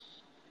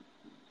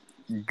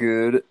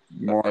Good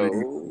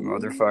morning, Oh,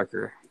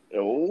 motherfucker.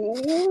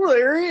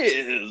 there he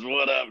is.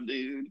 What up,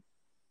 dude?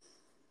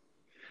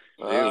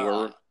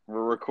 Dude,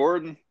 we're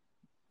recording.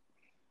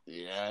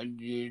 Yeah,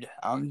 dude.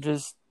 I'm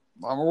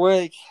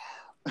awake.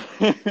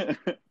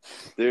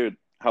 Dude,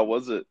 how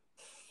was it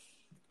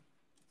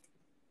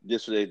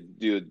yesterday?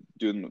 Dude,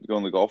 going to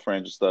the golf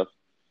range and stuff.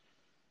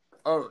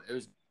 Oh, it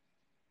was.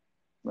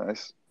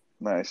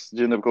 Nice. Did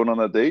you end up going on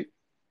that date?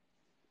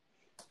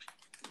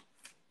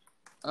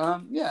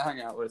 Yeah, I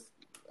hung out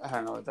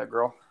with that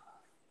girl.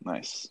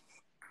 Nice,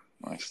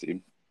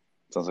 dude.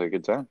 Sounds like a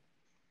good time.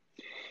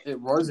 It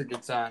was a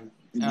good time.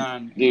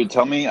 Dude,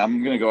 tell me,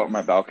 I'm gonna go up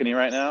my balcony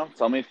right now.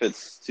 Tell me if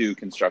it's too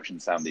construction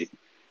soundy.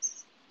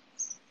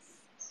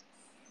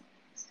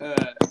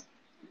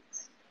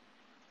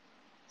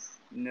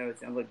 No, it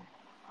sounds like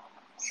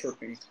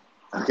chirping.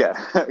 Okay,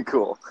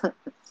 cool.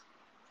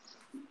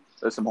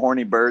 There's some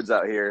horny birds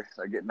out here.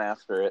 They're getting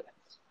after it,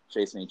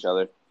 chasing each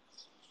other.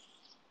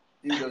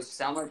 Dude, those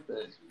sound like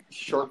the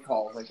short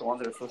calls, like the ones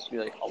that are supposed to be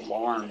like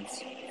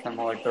alarms. Kind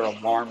of like they're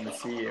alarmed to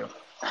see you.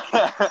 They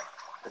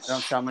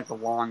don't sound like the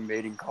long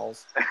mating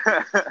calls.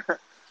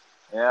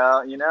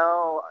 Yeah,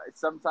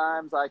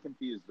 sometimes I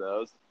confuse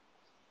those.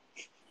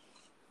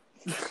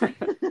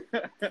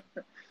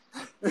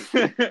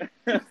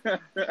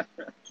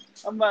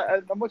 I'm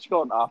what you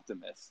call an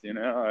optimist,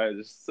 I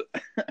just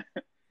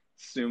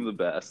assume the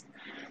best.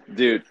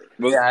 Dude.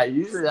 Yeah,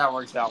 usually that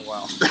works out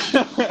well.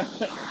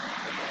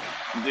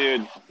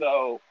 Dude,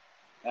 so,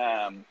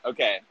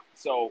 okay.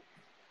 So,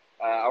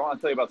 I want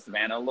to tell you about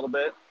Savannah a little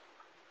bit.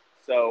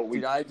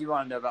 Dude, I do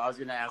want to know about. I was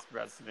going to ask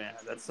about Savannah.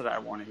 That's what I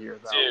want to hear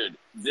about. Dude,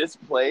 this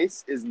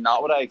place is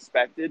not what I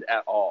expected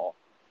at all,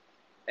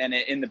 and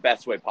in the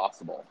best way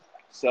possible.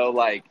 So,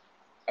 I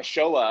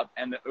show up,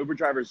 and the Uber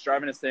driver is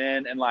driving us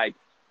in, and,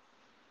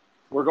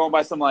 we're going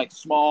by some,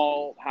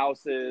 small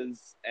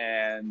houses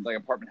and,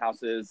 apartment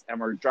houses, and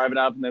we're driving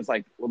up, and there's,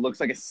 what looks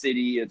like a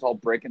city. It's all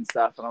brick and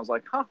stuff, and I was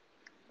like, huh,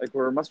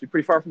 we must be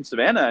pretty far from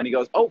Savannah. And he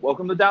goes, oh,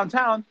 welcome to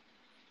downtown.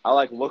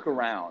 I, look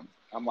around.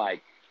 I'm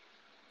like,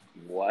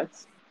 what?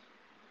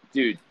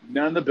 Dude,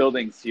 none of the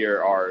buildings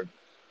here are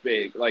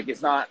big.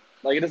 It's not,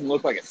 it doesn't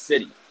look like a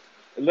city.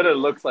 It literally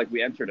looks like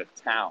we entered a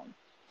town,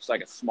 just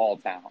like a small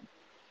town.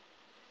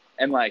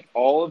 And,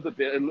 all the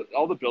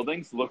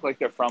buildings look like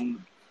they're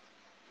from,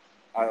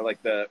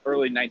 the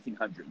early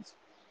 1900s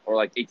or,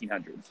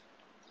 1800s.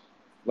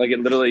 It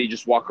literally, you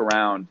just walk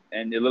around,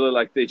 and it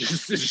literally, it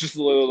just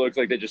literally looks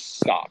like they just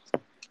stopped.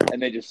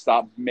 And they just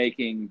stopped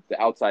making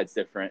the outsides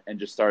different and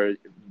just started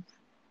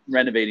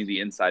renovating the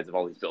insides of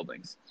all these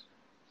buildings.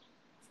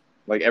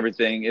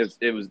 Everything,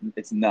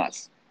 it's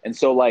nuts. And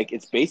so,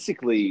 it's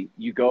basically,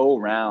 you go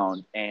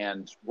around,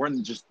 and we're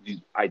in just the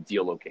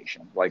ideal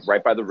location,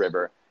 right by the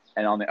river.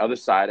 And on the other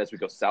side, as we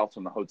go south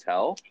from the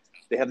hotel,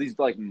 they have these,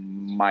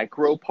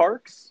 micro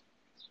parks.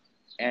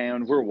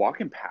 And we're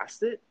walking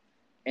past it,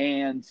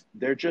 and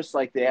they're just,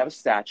 they have a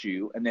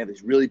statue, and they have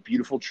these really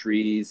beautiful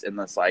trees and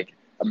this,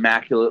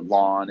 immaculate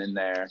lawn in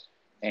there.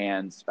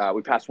 And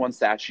we passed one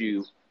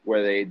statue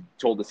where they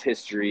told us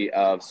history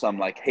of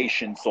some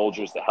Haitian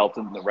soldiers that helped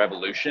in the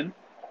revolution.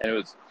 And it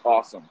was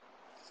awesome.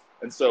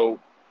 And so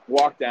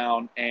walk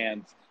down,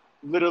 and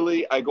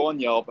literally I go on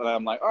Yelp, and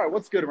I'm like, all right,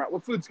 what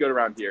food's good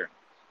around here?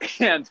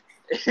 And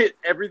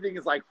everything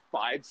is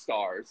 5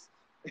 stars.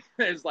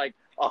 There's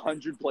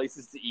 100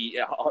 places to eat,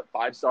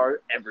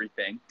 5-star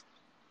everything.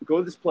 We go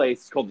to this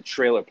place called the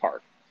Trailer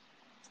Park.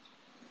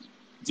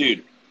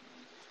 Dude,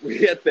 we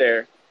get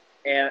there,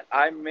 and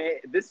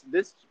this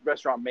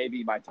restaurant may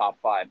be my top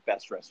 5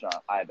 best restaurant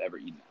I've ever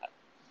eaten at.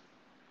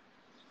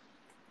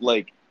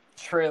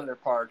 Trailer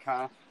Park,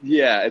 huh?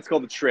 Yeah, it's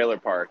called the Trailer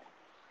Park.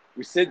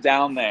 We sit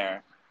down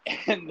there,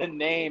 and the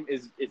name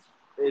it's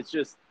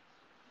just,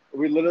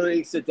 we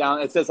literally sit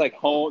down. It says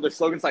home. The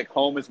slogan's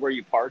home is where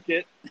you park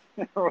it,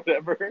 or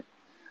whatever.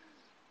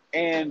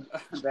 And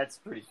that's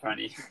pretty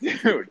funny,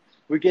 dude.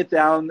 We get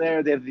down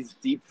there. They have these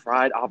deep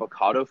fried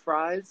avocado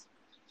fries.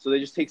 So they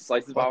just take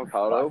slices of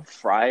avocado,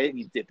 fry it, and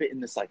you dip it in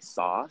this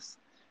sauce.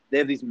 They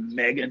have these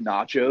mega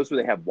nachos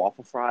where they have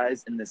waffle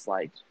fries in this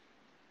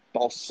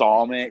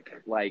balsamic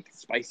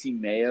spicy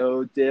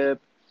mayo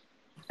dip.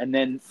 And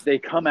then they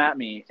come at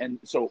me, and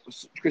so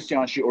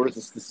Christiane, she orders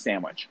this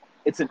sandwich.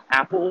 It's an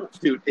apple,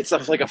 dude. It's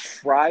like a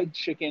fried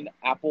chicken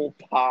apple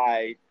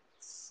pie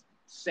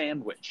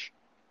sandwich.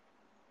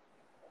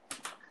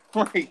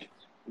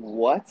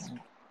 What?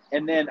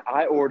 And then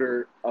I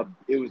order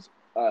it was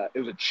a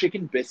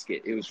chicken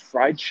biscuit. It was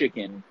fried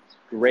chicken,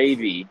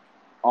 gravy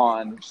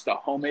on just a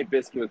homemade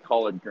biscuit with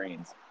collard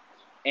greens.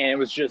 And it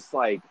was just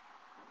oh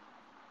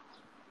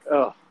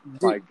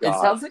my God. It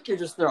sounds like you're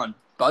just throwing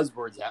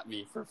buzzwords at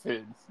me for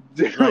food.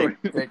 Dude.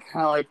 They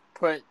kind of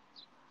put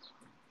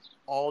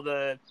all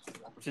the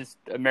just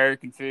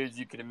American foods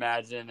you could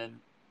imagine, and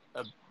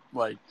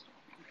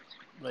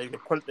they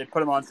put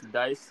them on some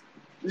dice.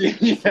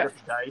 Yeah.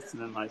 Dice,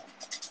 and then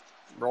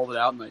rolled it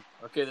out, and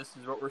okay, this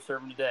is what we're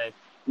serving today.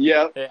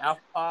 Yeah.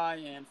 Apple pie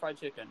and fried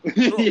chicken.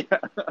 Cool. Yeah.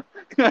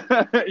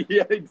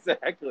 Yeah,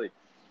 exactly.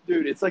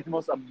 Dude, it's like the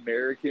most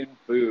American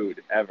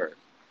food ever.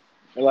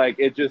 Like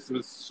it just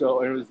was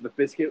so. It was the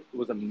biscuit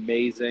was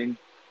amazing.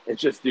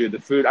 It's just, dude, the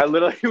food. I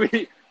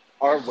literally,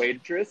 our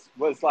waitress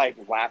was like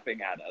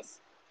laughing at us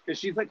because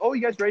she's like, "Oh,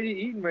 you guys ready to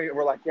eat?" And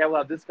we're like, "Yeah, we'll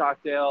have this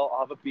cocktail.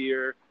 I'll have a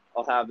beer.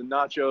 I'll have the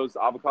nachos,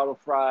 avocado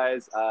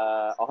fries.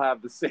 I'll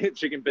have the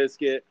chicken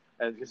biscuit."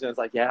 And Christina's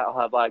like, "Yeah, I'll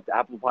have like the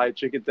apple pie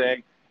chicken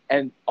thing."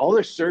 And all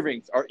their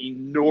servings are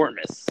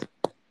enormous.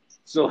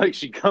 So like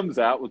she comes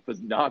out with the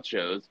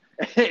nachos,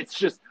 and it's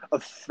just a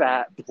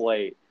fat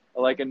plate,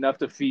 like enough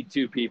to feed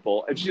two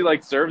people, and she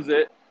like serves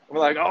it. And we're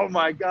like, oh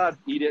my god,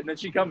 eat it. And then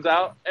she comes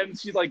out, and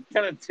she like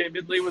kind of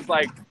timidly was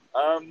like,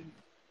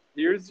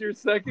 here's your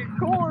second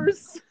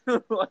course.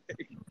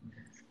 Like,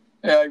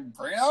 Yeah,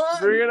 bring it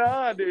on. bring it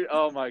on, dude.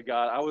 Oh my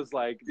god, I was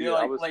like, dude, You're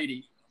like, I was.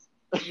 lady,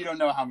 you don't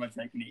know how much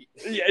I can eat.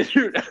 Yeah,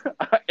 dude.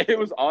 It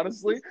was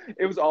honestly,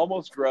 it was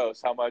almost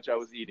gross how much I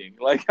was eating.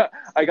 Like,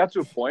 I got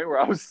to a point where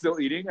I was still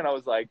eating, and I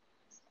was like,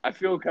 I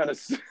feel kind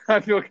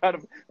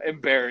of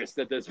embarrassed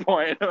at this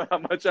point how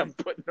much I'm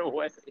putting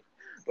away.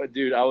 But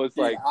dude, I was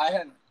like,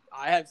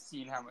 I have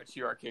seen how much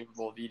you are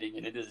capable of eating,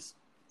 and it is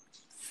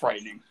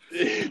frightening.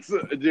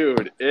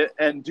 dude,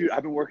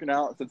 I've been working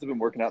out since I've been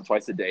working out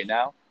twice a day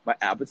now. My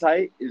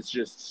appetite is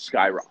just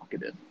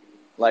skyrocketed.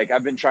 Like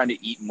I've been trying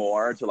to eat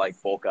more to like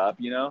bulk up,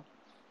 you know,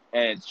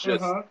 and it's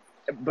just.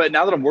 But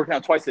now that I'm working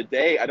out twice a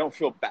day, I don't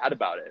feel bad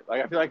about it.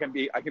 Like I feel like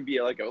I can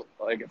be like a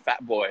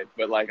fat boy,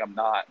 but like I'm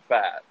not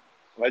fat.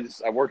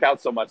 I work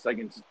out so much that I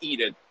can just eat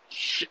a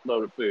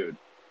shitload of food,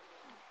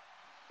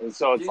 and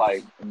so it's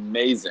like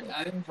amazing.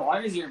 I mean, as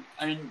long as you've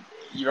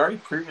already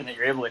proven that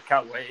you're able to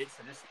cut weight,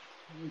 so just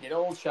get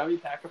old chubby,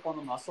 pack up on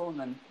the muscle, and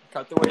then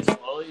cut the weight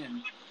slowly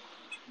and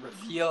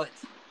reveal it.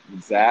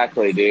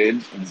 Exactly,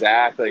 dude.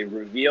 Exactly.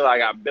 Reveal. I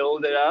got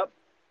build it up.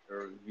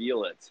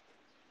 Reveal it.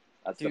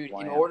 That's the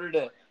plan.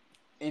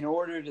 In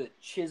order to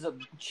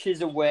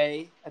chiz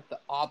away at the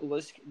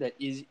obelisk that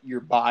is your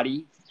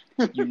body,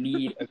 you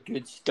need a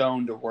good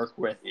stone to work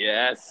with.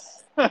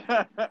 Yes.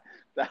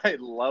 I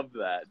love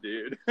that,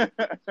 dude.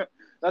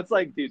 That's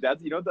like, dude,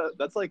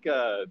 that's like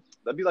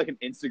that'd be like an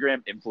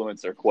Instagram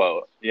influencer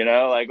quote, you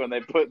know, like when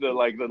they put the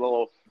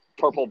little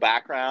purple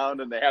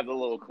background and they have the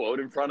little quote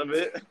in front of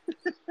it.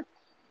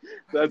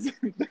 That'd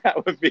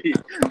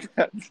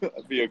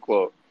be a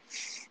quote.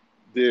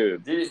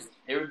 Dude, it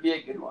would be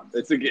a good one.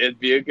 It'd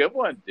be a good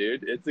one,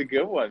 dude. It's a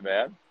good one,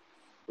 man.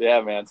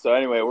 Yeah, man. So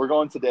anyway, we're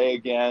going today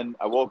again.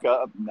 I woke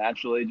up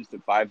naturally just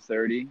at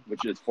 5:30,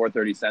 which is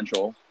 4:30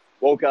 Central.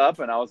 Woke up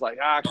and I was like,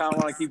 I kind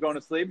of want to keep going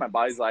to sleep. My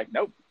body's like,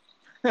 nope.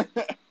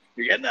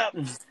 You're getting up.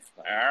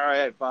 All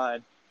right,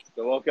 fine.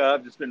 So woke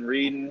up, just been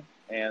reading,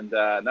 and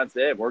that's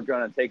it. We're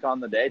going to take on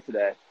the day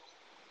today.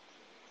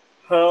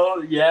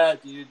 Oh, yeah,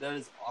 dude. That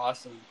is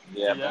awesome.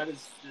 Yeah. Dude, that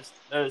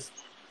is.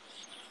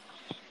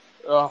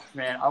 Oh,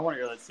 man. I want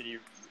to go to that city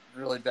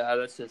really bad.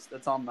 That is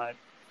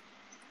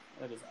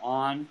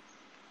on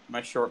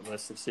my short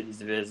list of cities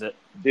to visit.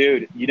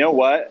 Dude, you know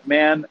what,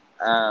 man?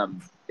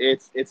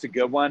 It's a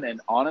good one. And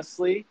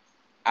honestly,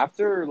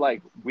 after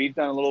like we've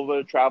done a little bit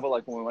of travel,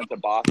 like when we went to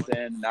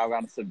Boston, now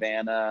gone to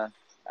Savannah,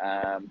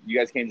 you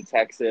guys came to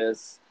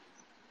Texas.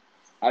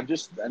 I've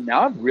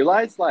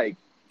realized like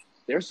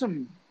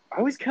I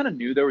always kind of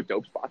knew there were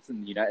dope spots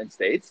in the United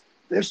States.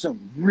 There's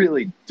some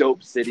really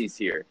dope cities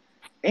here,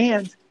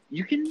 and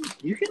you can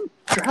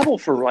travel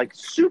for like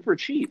super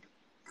cheap.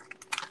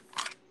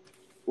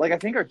 Like I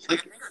think our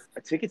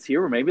tickets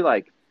here were maybe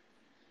like,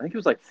 I think it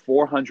was like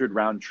 $400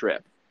 round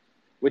trip,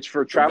 which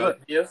for travel,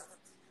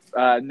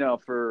 no,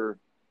 for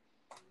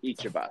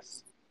each of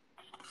us,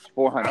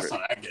 $400. That's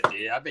not that good,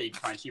 dude. I bet you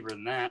can find cheaper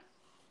than that.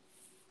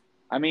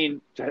 I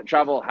mean, to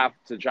travel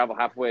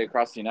halfway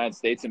across the United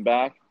States and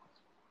back.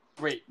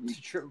 Wait,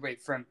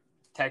 from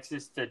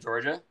Texas to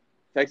Georgia?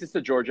 Texas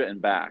to Georgia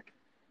and back.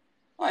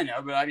 I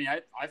know, but I mean,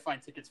 I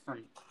find tickets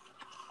from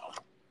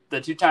the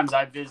 2 times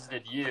I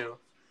visited you.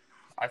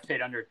 I've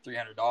paid under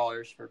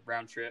 $300 for a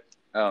round trip.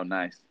 Oh,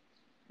 nice.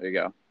 There you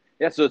go.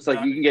 Yeah, so it's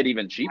like you can get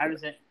even cheaper.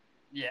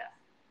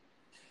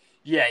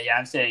 Yeah,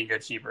 I'm saying go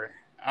cheaper.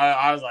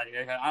 I was like,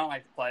 I don't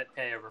like to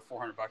pay over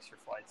 $400 for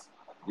flights.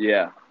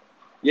 Yeah.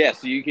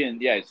 So you can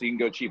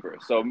go cheaper.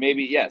 So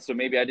maybe I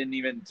didn't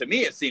even, to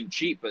me it seemed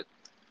cheap, but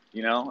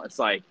you know, it's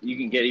like you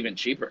can get even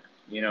cheaper.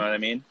 You know what I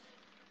mean?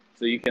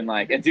 So you can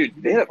like, and dude,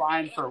 you've been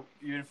flying for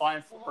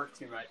work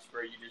too much,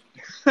 where you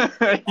just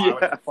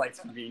the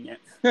flight's convenient.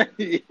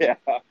 Yeah,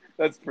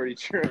 that's pretty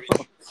true.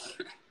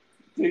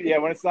 Dude,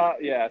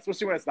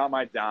 especially when it's not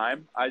my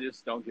dime, I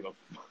just don't give a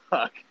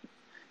fuck.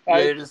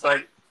 You're just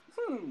like,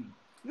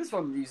 this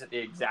one leaves at the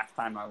exact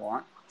time I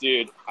want.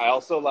 Dude, I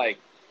also like,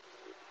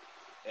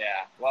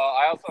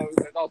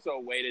 there's also a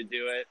way to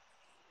do it,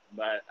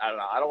 but I don't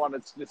know. I don't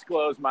want to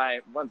disclose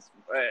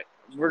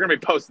we're going to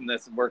be posting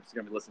this and work's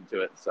going to be listening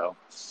to it. So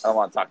I don't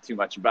want to talk too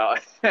much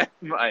about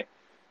my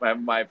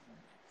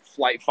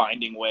flight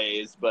finding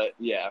ways, but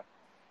yeah,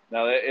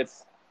 no,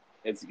 it's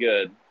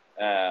good.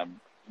 But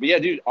yeah,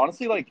 dude,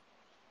 honestly, like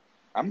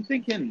I'm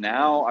thinking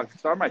now I've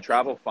started my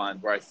travel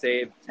fund where I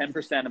save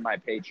 10% of my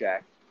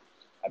paycheck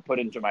I put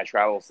into my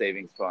travel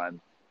savings fund.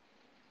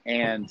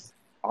 And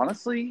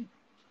honestly,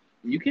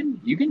 you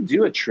can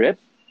do a trip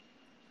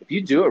if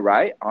you do it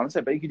right.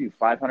 Honestly, I bet you could do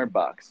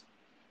 $500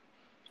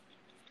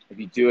 if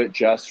you do it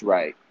just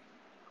right.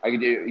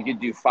 You could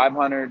do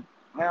 500,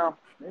 well,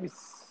 maybe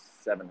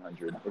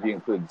 700 if you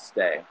include the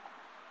stay.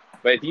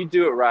 But if you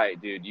do it right,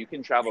 dude, you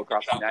can travel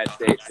across the United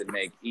States and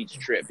make each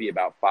trip be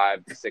about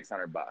 $500 to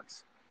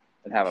 $600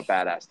 and have a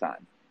badass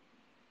time.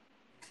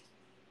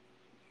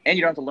 And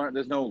you don't have to learn.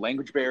 There's no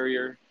language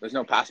barrier. There's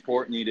no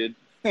passport needed.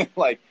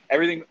 Like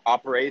everything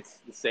operates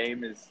the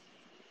same as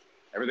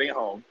everything at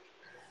home.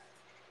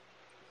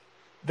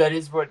 That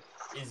is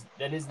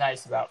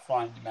nice about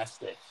flying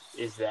domestic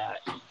is that,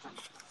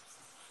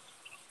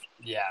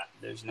 yeah,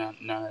 there's none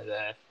of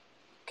the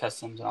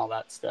customs and all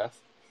that stuff.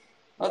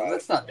 Well, right.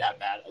 That's not that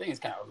bad. I think it's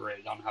kind of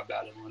overrated on how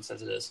bad everyone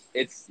says it is.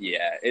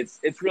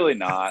 It's really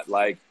not.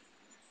 Like,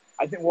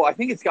 I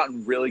think it's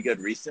gotten really good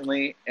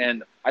recently.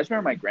 And I just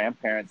remember my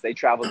grandparents, they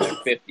traveled in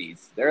their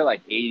 50s. They're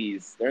like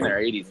 80s. They're in their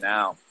 80s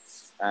now.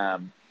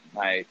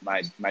 My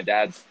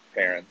dad's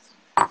parents.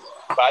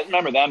 But I just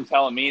remember them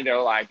telling me,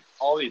 they're like,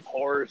 all these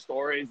horror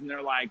stories. And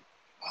they're like,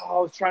 oh,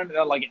 I was trying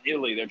to, like in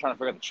Italy, they're trying to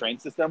figure out the train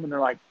system. And they're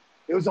like,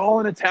 it was all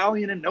in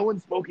Italian and no one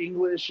spoke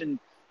English. And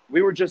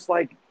we were just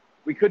like,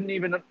 we couldn't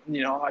even,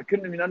 I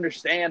couldn't even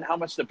understand how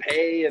much to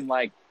pay. And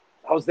like,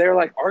 I was there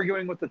like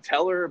arguing with the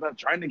teller about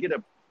trying to get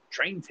a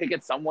train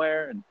ticket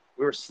somewhere. And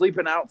we were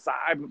sleeping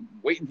outside,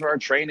 waiting for our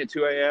train at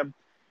 2 a.m.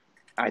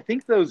 I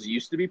think those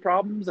used to be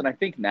problems. And I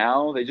think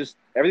now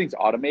everything's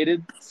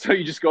automated. So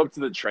you just go up to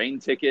the train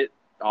ticket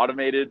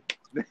automated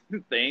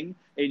thing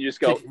and you just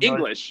go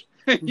English.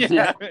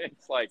 Yeah.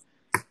 It's like,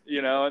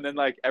 and then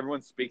like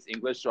everyone speaks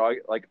English. So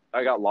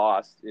I got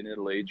lost in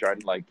Italy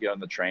trying to like get on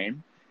the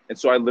train. And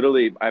so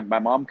my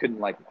mom couldn't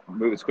like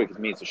move as quick as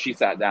me. So she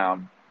sat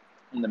down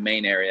in the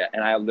main area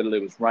and I literally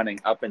was running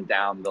up and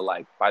down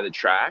by the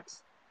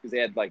tracks because they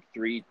had like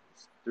three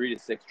to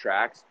six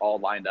tracks all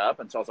lined up.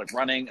 And so I was like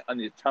running on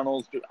these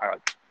tunnels. I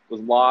was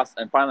lost.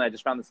 And finally I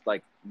just found this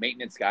like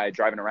maintenance guy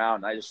driving around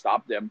and I just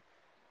stopped him.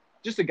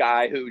 Just a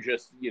guy who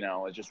just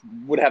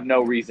would have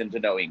no reason to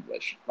know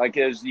English. Like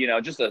is,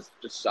 just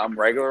some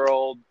regular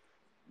old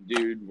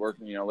dude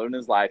working, living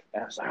his life.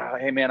 And I was like, oh,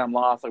 hey man, I'm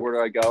lost. Like, where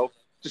do I go?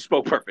 Just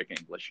spoke perfect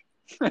English.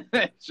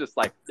 It's just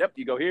like, yep,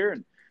 you go here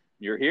and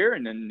you're here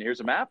and then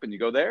here's a map and you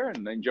go there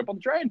and then jump on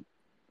the train.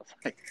 I was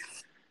like,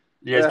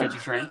 you guys get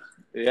your train?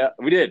 Yeah,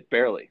 we did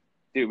barely.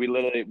 Dude, we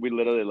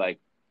literally like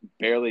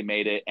barely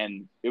made it.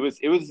 And it was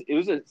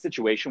a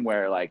situation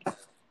where like,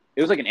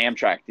 it was like an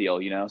Amtrak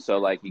deal, So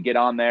like you get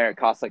on there, it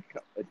costs like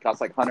a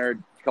couple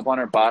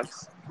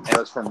 $100, and it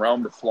was from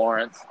Rome to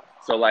Florence.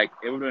 So like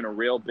it would have been a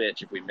real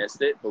bitch if we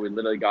missed it, but we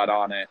literally got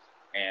on it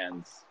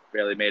and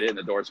barely made it, and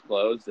the doors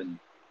closed, and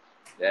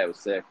yeah, it was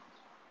sick.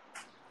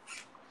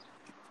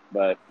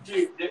 But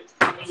dude,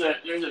 there's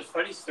a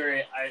funny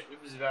story.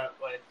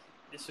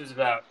 This was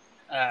about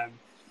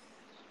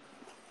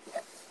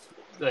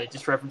like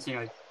just referencing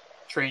like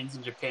trains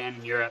in Japan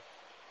and Europe,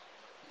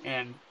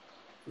 and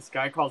this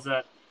guy calls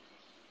up.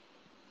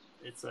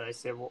 I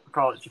said, we'll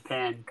call it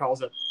Japan. He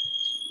calls up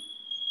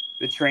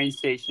the train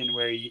station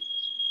where he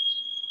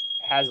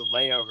has a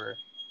layover,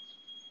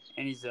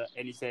 and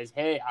he says,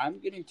 "Hey, I'm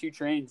getting 2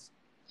 trains,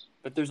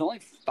 but there's only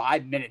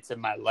 5 minutes of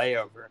my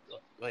layover.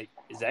 Like,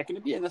 is that going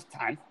to be enough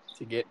time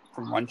to get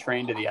from one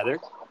train to the other?"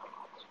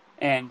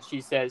 And she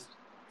says,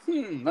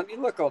 let me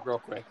look up real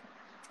quick.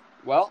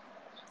 Well,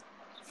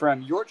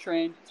 from your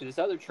train to this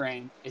other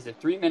train is a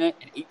 3-minute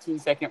and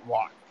 18-second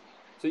walk,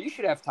 so you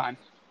should have time.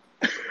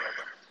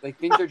 Like,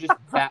 things are just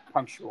that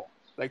punctual.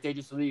 Like, they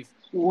just leave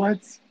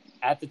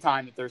at the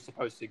time that they're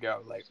supposed to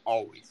go, like,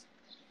 always.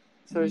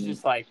 So it's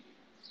just like,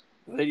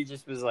 the lady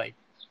just was like,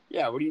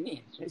 yeah, what do you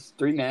mean? It's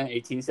 3-minute,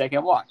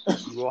 18-second walk.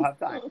 You will have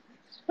time.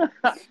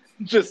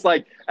 Just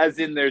like, as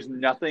in there's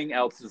nothing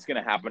else that's going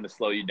to happen to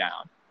slow you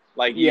down.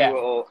 Like,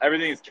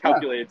 everything is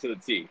calculated to the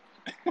T.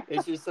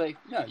 It's just like,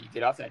 no, you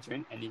get off that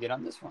train and you get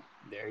on this one.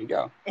 There you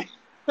go.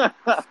 That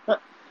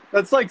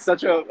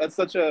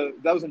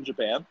was in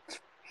Japan?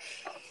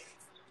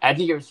 I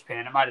think it was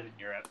Japan. It might have been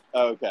Europe.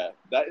 Okay.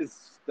 That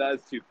is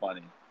too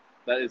funny.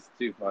 That is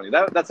too funny.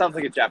 That sounds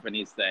like a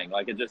Japanese thing.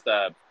 Like it's just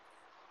a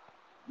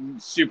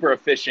super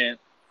efficient,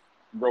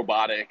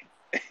 robotic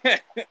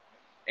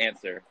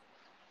answer.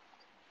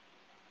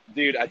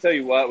 Dude, I tell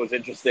you what was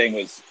interesting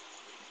was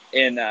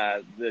in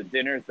the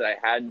dinners that I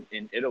had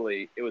in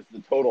Italy, it was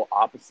the total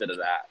opposite of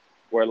that.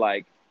 Where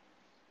like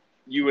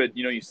you would,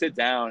 you sit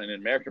down in an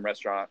American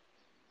restaurant,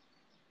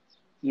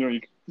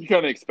 you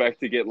kind of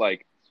expect to get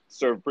like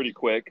served pretty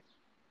quick.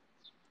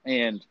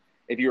 And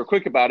if you were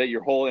quick about it,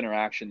 your whole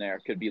interaction there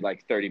could be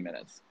like 30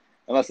 minutes.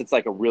 Unless it's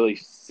like a really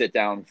sit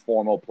down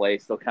formal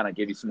place, they'll kind of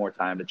give you some more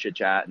time to chit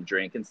chat and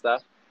drink and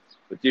stuff.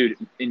 But dude,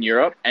 in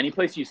Europe, any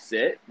place you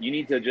sit, you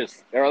need to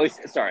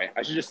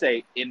I should just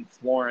say in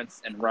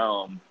Florence and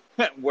Rome,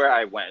 where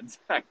I went.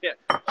 I can't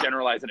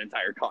generalize an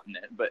entire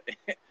continent, but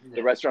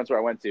the restaurants where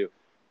I went to,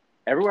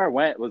 everywhere I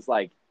went was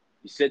like,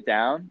 you sit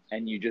down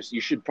and you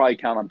should probably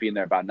count on being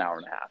there about an hour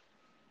and a half.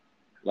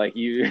 Like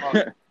you.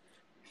 Oh,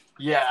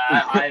 yeah,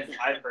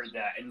 I've heard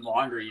that, and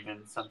longer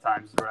even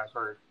sometimes is what I've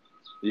heard.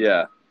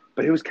 Yeah,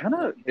 but it was kind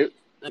Like, of it.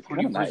 like It's when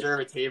kind you of nice. reserve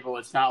a table,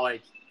 it's not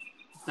like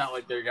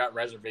they got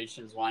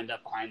reservations lined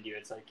up behind you.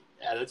 It's like,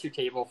 yeah, that's your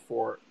table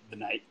for the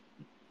night.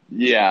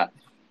 Yeah,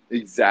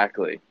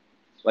 exactly.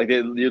 Like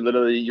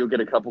you'll get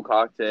a couple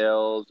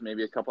cocktails,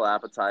 maybe a couple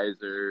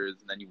appetizers,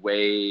 and then you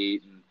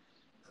wait, and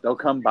they'll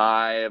come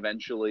by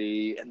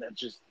eventually, and then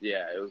just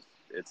yeah,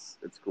 it's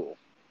cool.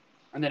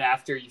 And then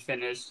after you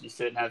finish, you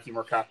sit and have a few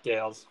more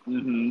cocktails.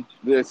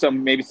 There's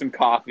maybe some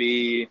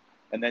coffee,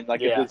 and then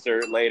like a Yeah.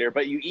 dessert later.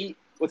 But you eat.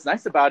 What's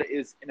nice about it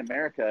is in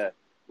America,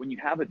 when you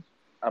have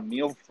a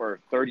meal for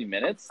 30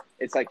 minutes,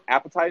 it's like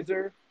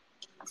appetizer,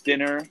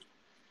 dinner,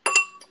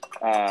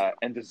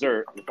 and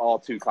dessert with all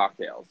two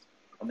cocktails,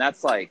 and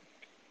that's like,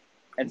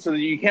 and so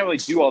you can't really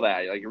do all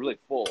that. Like you're really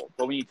full.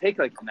 But when you take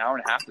like an hour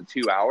and a half to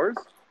 2 hours,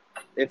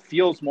 it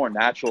feels more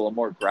natural and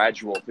more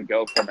gradual to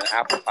go from an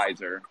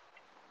appetizer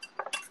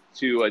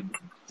to a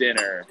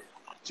dinner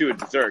to a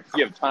dessert.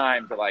 You have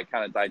time to like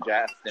kind of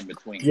digest in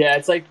between. Yeah,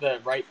 it's like the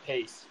right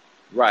pace.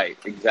 Right,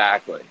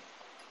 exactly.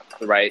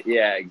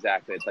 Yeah,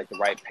 exactly. It's like the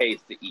right pace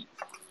to eat.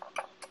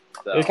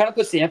 So, It kind of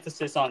puts the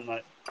emphasis on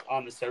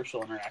the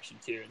social interaction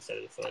too, instead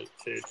of the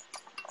food.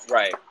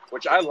 right,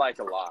 which I like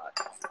a lot.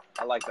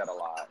 I like that a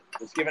lot.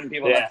 Just giving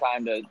people Yeah. enough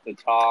time to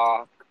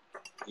talk,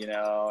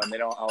 and they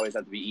don't always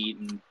have to be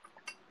eaten,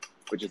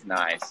 which is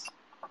nice.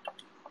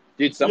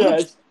 Dude, someone.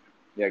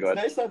 Yeah, go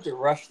ahead. It's nice not to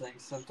rush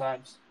things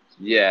sometimes.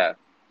 Yeah,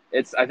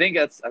 I think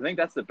that's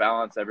the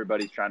balance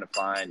everybody's trying to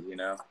find,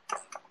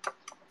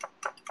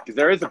 because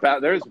there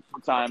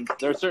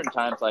are certain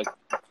times like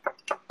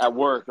at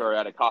work or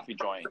at a coffee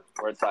joint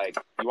where it's like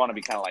you want to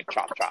be kind of like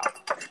chop.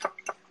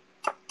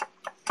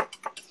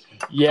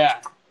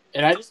 Yeah,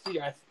 and I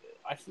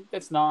think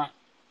that's not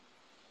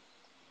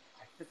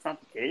the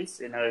case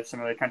in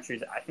some other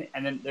countries. I think,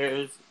 and then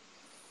I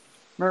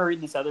remember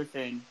reading this other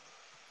thing.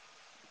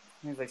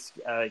 I think it's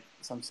like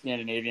some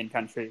Scandinavian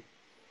country,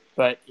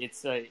 but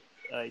it's like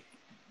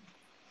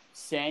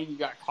saying you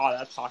got caught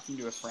up talking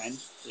to a friend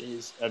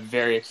is a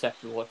very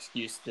acceptable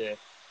excuse to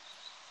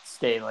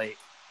stay late.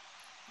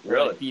 Or,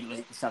 Really? like, be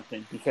late to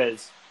something,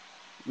 because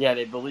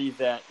they believe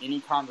that any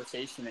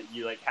conversation that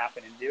you like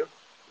happen to do,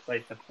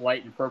 like the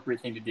polite and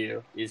appropriate thing to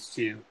do is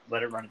to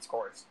let it run its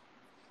course.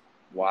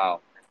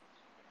 Wow,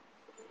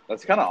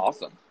 that's kind of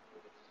awesome.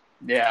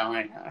 Yeah,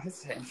 like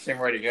that's an interesting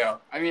way to go.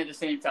 I mean, at the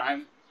same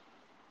time,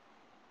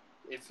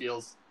 it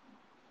feels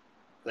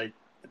like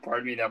the part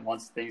of me that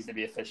wants things to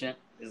be efficient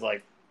is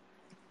like,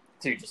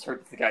 dude, just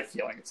hurt the guy's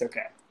feeling. It's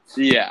okay.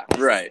 Yeah,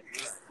 right.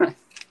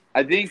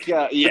 I think,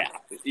 yeah.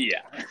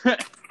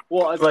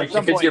 Well, like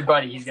if it's your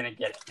buddy, he's gonna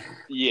get it.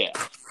 Yeah.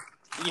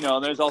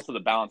 There's also the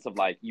balance of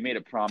like you made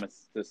a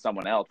promise to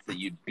someone else that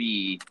you'd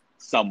be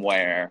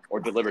somewhere or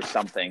deliver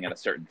something at a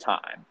certain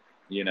time.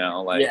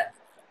 Yeah.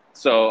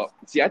 So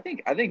see, I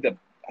think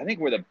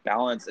where the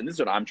balance, and this is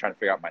what I'm trying to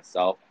figure out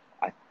myself,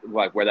 I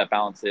like where that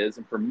balance is,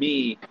 and for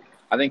me,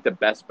 I think the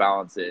best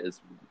balance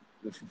is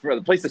for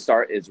the place to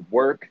start is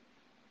work,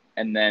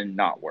 and then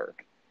not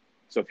work.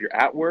 So if you're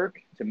at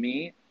work, to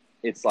me,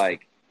 it's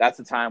like that's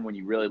the time when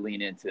you really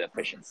lean into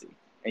efficiency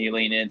and you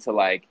lean into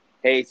like,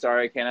 hey,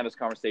 sorry, I can't have this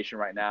conversation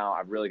right now.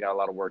 I've really got a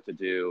lot of work to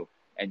do.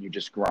 And you're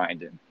just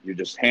grinding. You're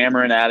just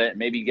hammering at it.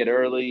 Maybe you get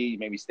early,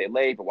 maybe stay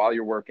late, but while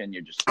you're working,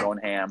 you're just going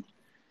ham.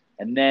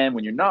 And then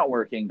when you're not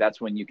working,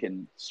 that's when you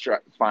can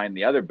find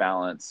the other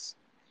balance,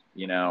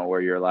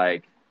 where you're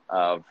like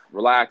of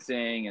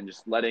relaxing and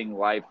just letting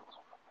life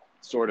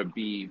sort of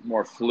be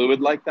more fluid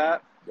like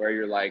that, where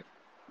you're like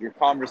your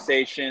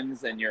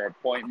conversations and your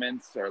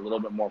appointments are a little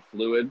bit more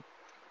fluid,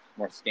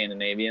 more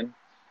Scandinavian.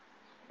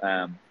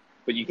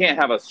 But you can't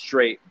have a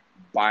straight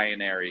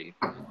binary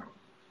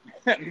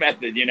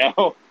method,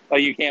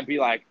 like you can't be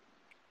like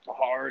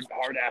hard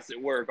ass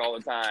at work all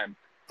the time.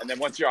 And then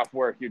once you're off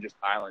work, you're just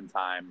island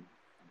time,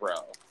 bro,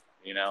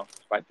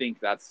 But I think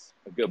that's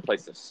a good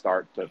place to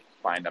start to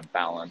find a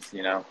balance,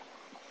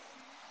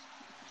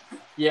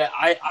 Yeah,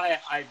 I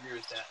agree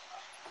with that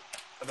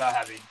about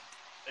having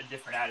a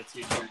different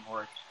attitude during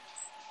work.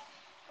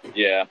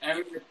 Yeah.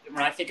 And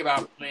when I think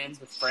about plans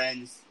with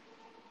friends,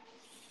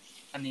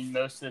 I mean,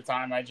 most of the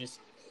time I just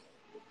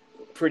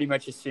pretty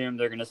much assume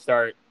they're going to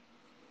start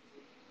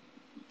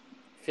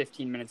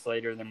 15 minutes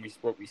later than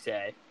what we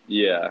say.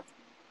 Yeah.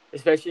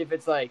 Especially if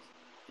it's like,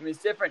 I mean,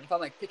 it's different. If I'm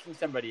like picking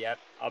somebody up,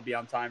 I'll be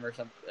on time or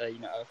something,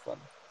 if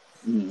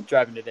I'm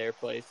driving to their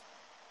place.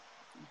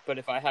 But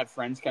if I have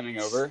friends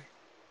coming over,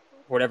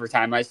 whatever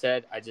time I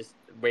said, I just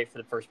wait for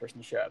the first person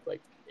to show up,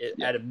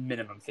 at a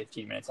minimum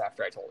 15 minutes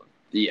after I told them.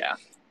 Yeah,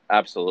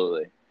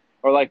 absolutely.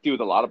 Or like, dude,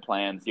 with a lot of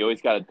plans, you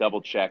always got to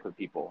double check with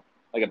people.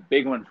 Like a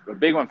big one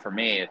for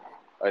me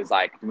is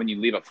like when you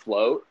leave a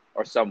float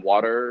or some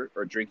water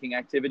or drinking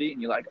activity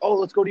and you're like, oh,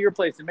 let's go to your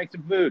place and make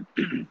some food.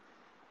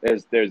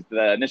 There's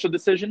the initial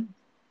decision.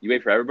 You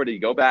wait for everybody to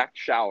go back,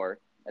 shower,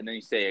 and then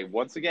you say,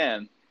 once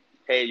again,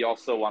 hey, you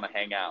also want to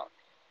hang out.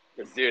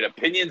 Because, dude,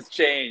 opinions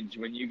change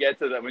when you get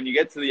to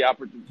the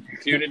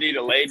opportunity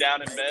to lay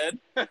down in bed.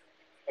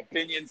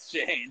 Opinions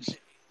change.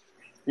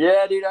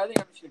 Yeah, dude, I think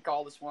I'm just gonna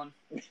call this one.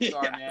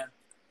 Sorry, Yeah. man.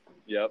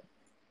 Yep.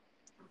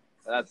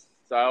 That's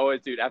so. I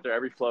always, dude. After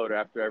every float or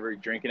after every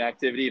drinking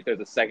activity, if there's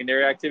a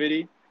secondary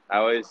activity,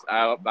 I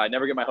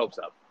never get my hopes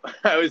up.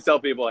 I always tell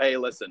people, hey,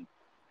 listen,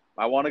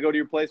 I want to go to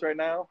your place right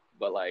now,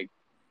 but like,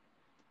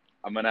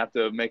 I'm gonna have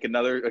to make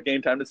a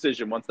game time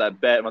decision once I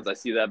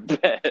see that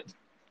bet.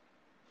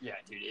 Yeah,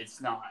 dude,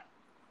 it's not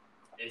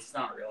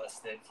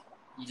realistic.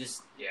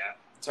 It's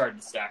hard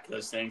to stack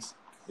those things.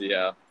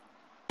 Yeah.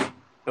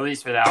 At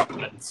least without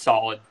a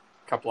solid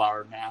couple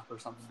hour nap or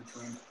something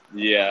between.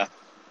 Yeah.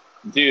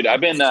 Dude,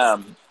 I've been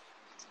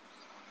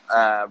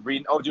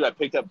reading. Oh, dude, I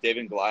picked up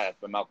David and Goliath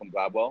by Malcolm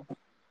Gladwell.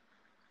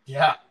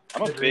 Yeah,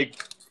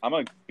 I'm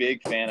a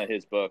big fan of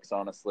his books.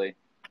 Honestly,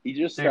 he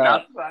just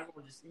Malcolm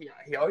Gladwell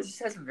he always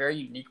just has a very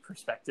unique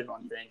perspective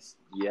on things.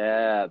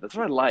 Yeah, that's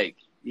what I like.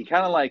 He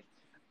kind of like.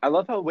 I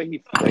love how the way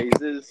he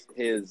phrases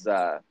his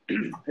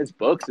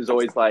books is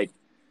always like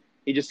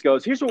he just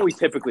goes, "Here's what we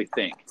typically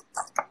think,"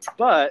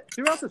 but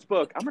throughout this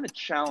book, I'm going to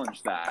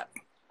challenge that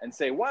and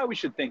say why we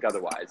should think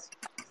otherwise.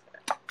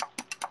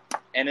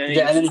 And then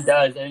and then he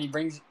does, and he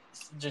brings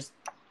just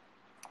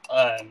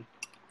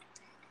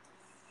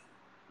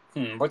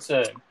what's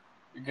a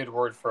good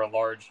word for a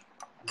large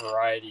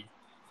variety?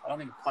 I don't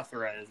think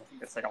plethora is. I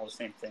think it's like all the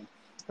same thing.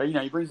 But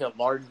he brings a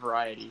large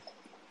variety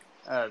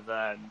of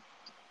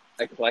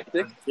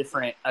eclectic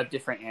of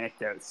different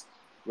anecdotes.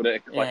 Would an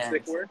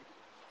eclectic work?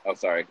 Oh,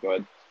 sorry. Go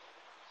ahead.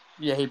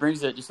 Yeah, he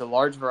brings just a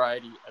large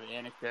variety of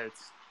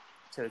anecdotes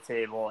to the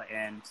table,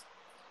 and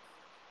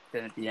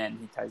then at the end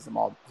he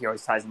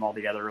always ties them all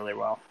together really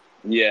well.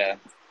 Yeah,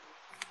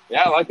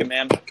 I like it,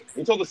 man.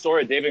 He told the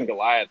story of David and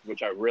Goliath,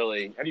 which have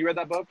you read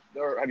that book,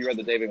 or have you read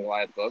the David and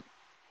Goliath book?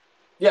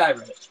 Yeah, I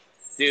read it.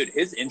 Dude,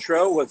 his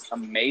intro was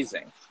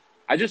amazing.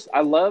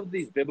 I love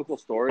these biblical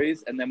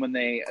stories, and then when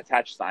they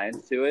attach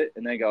science to it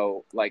and they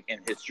go like in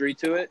history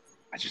to it,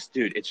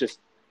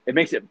 it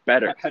makes it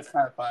better. That's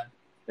kind of fun.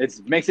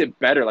 It makes it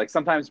better. Like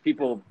sometimes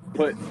people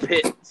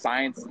pit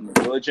science and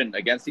religion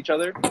against each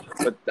other,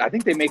 but I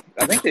think they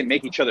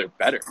make each other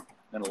better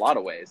in a lot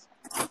of ways.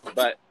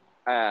 But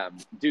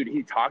dude,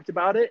 he talked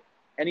about it,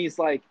 and he's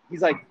like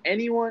if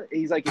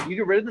you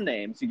get rid of the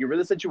names, you get rid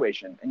of the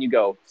situation, and you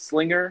go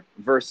slinger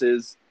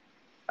versus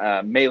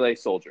melee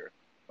soldier,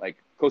 like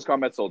close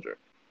combat soldier.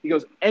 He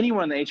goes,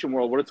 anyone in the ancient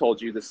world would have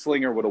told you the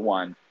slinger would have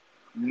won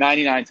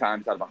 99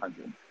 times out of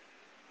 100.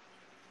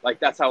 Like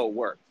that's how it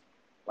worked.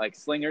 Like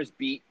slingers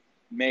beat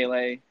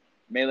melee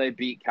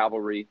beat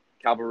cavalry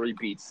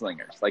beat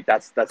slingers. Like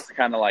that's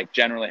kind of like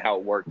generally how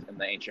it worked in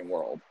the ancient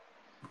world.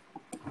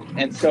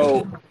 And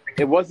so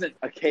it wasn't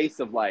a case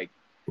of like,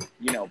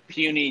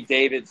 puny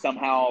David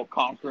somehow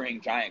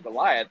conquering giant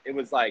Goliath. It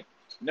was like,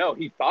 no,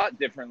 he thought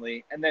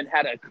differently and then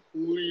had a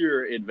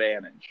clear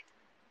advantage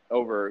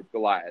over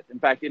Goliath. In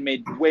fact, it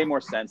made way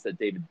more sense that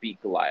David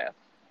beat Goliath.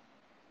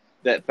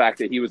 That fact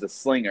that he was a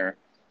slinger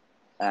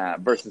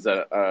versus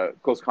a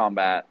close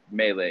combat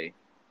melee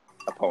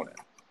opponent.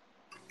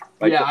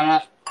 Like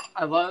I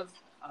love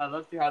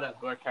throughout that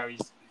book how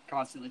he's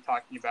constantly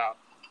talking about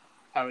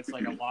how it's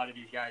like a lot of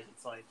these guys,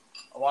 it's like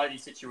a lot of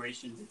these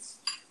situations, it's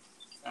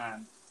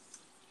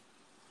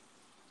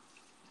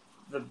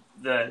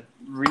the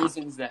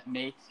reasons that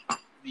make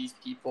these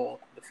people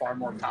the far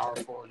more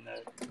powerful and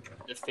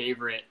the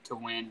favorite to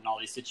win in all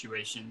these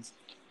situations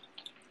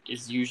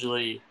is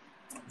usually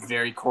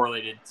very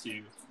correlated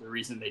to the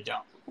reason they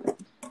don't.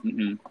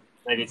 Mm-hmm.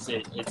 Like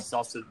it's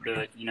also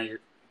your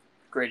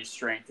greatest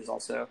strength is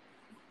also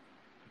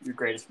your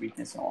greatest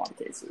weakness in a lot of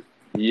cases.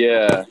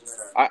 Yeah,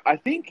 I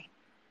think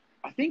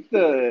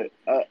the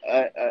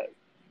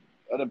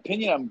an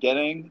opinion I'm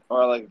getting,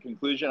 or like a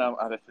conclusion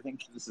I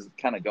think this is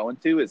kind of going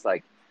to, is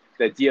like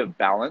the idea of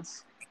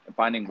balance and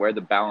finding where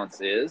the balance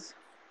is.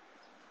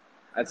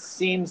 It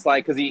seems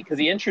like because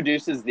he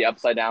introduces the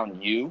upside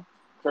down U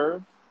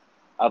curve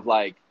of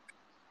like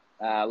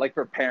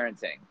for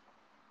parenting.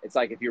 It's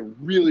like if you're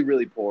really,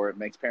 really poor, it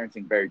makes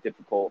parenting very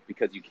difficult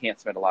because you can't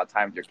spend a lot of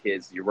time with your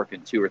kids. You're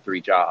working 2 or 3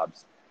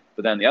 jobs.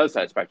 But then the other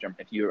side of the spectrum,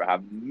 if you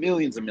have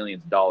millions and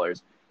millions of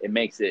dollars, it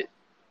makes it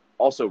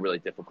also really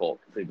difficult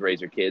to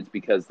raise your kids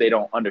because they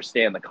don't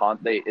understand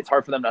it's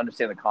hard for them to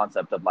understand the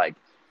concept of like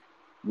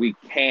we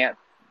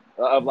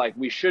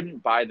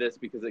shouldn't buy this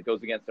because it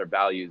goes against our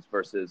values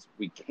versus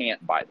we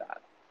can't buy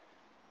that.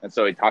 And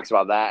so he talks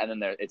about that,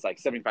 and then it's like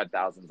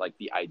 75,000 is like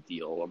the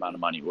ideal amount of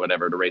money,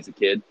 whatever, to raise a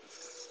kid.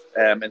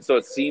 And so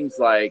it seems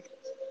like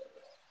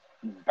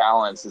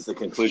balance is the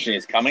conclusion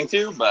he's coming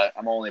to, but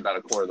I'm only about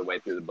a quarter of the way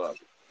through the book.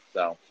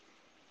 So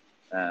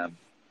I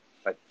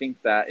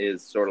think that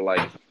is sort of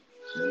like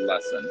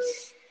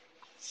lessons.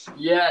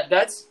 Yeah,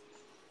 that's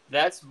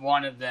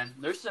one of them.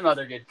 There's some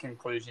other good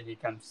conclusion he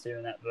comes to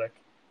in that book.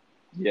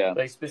 Yeah.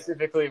 Like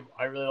specifically,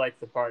 I really like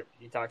the part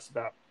he talks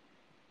about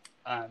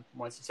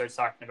once he starts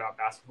talking about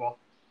basketball.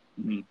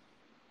 Mm-hmm.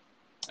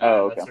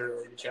 Okay. That's a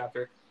really good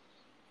chapter.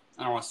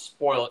 I don't want to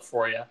spoil it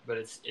for you, but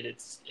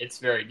it's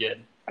very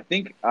good. I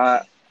think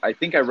I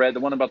read the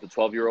one about the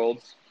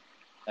 12-year-olds.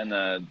 and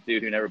the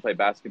dude who never played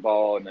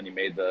basketball, and then he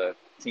made the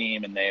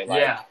team, and they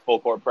like Yeah. full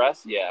court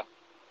press. Yeah,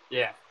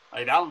 Yeah.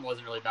 Like, that one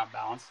wasn't really about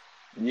balance.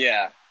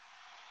 yeah.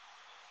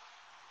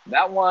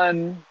 That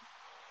one,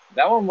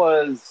 that one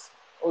was.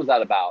 What was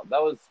that about?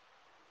 That one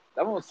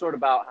was sort of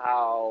about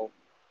how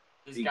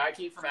This guy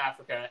came from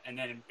Africa, and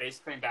then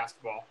basically in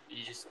basketball,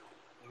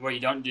 what you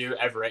don't do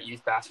ever at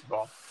youth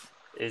basketball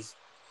is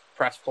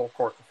press full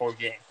court the full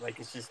game. Like,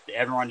 it's just,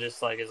 everyone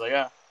just like is like,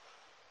 yeah,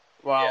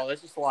 well,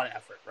 it's just a lot of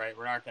effort, right?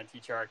 We're not going to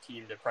teach our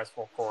team to press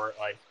full court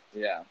like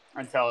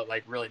until it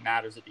like really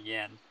matters at the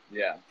end.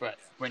 Yeah. But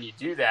when you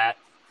do that,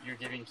 you're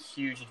giving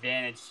huge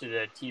advantage to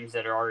the teams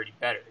that are already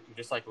better. You're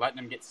just like letting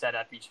them get set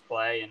up each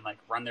play and like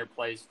run their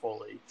plays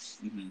fully.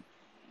 Mm-hmm.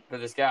 But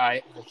this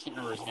guy, I can't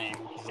remember his name.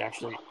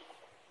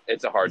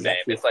 It's a hard name.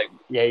 It's like,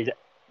 yeah,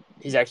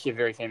 he's actually a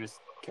very famous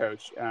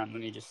coach. Let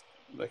me just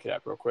look it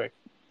up real quick.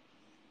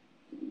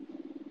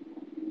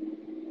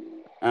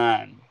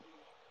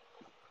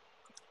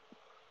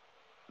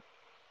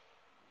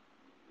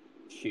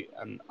 Shoot,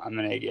 I'm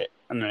gonna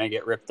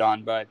get ripped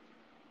on by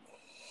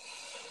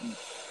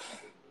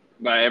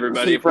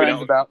everybody. If we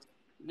don't, I'm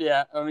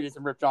gonna get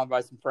ripped on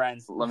by some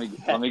friends. Let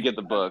me get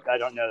the book. I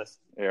don't know this.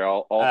 Here,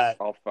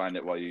 I'll find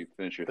it while you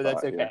finish your thought.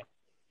 But that's okay.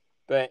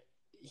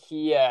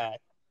 Yeah.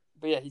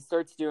 But he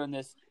starts doing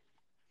this.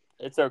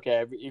 It's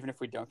okay, even if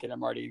we don't get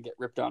him, already get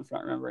ripped on for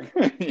not remembering.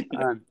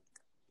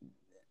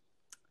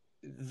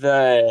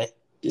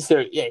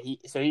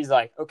 He's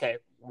like, okay,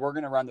 we're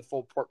gonna run the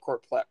full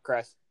court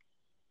press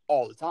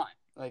all the time.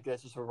 Like,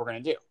 that's just what we're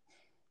gonna do.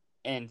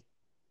 And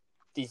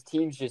these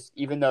teams, just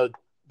even though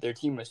their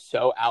team was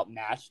so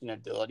outmatched in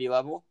ability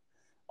level,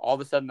 all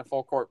of a sudden the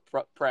full court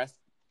press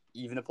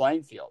even the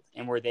playing field.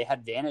 And where they had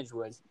advantage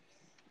was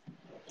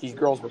these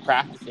girls were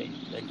practicing,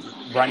 like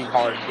running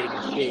hard and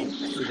getting in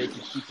shape so they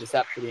could keep this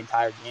up for the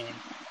entire game.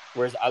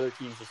 Whereas other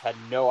teams just had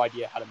no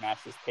idea how to match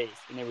this pace.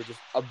 And they were just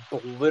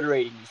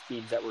obliterating these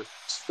teams that were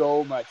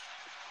so much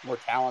more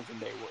talented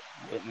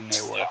than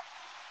they were.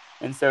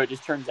 And so it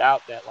just turns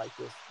out that like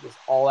this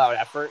all-out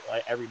effort,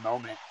 like every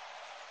moment,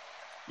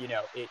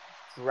 it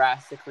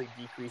drastically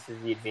decreases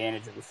the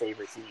advantage of the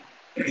favorite team.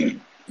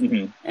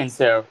 Mm-hmm. And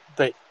so,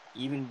 but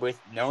even with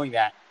knowing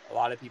that, a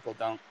lot of people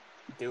don't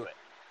do it.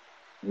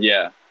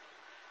 Yeah,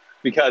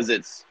 because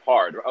it's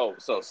hard. Oh,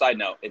 so side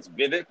note, it's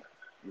Vivek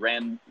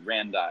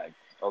Randive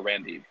or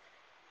Randive.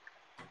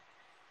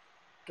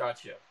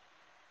 Gotcha.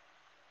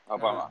 I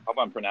hope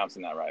I'm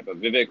pronouncing that right, but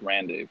Vivek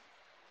Randive.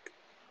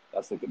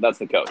 That's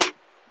the coach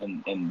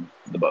in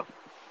the book.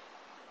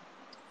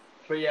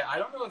 But yeah, I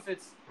don't know if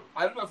it's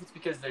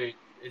because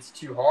it's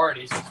too hard.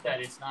 It's just that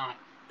it's not.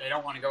 They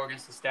don't want to go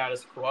against the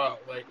status quo.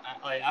 Like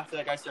after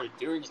that guy started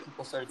doing it,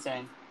 people started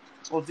saying,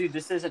 "Well, dude,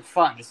 this isn't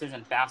fun. This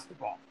isn't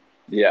basketball."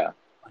 Yeah.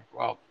 Like,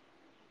 well,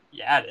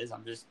 yeah, it is.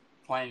 I'm just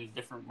playing a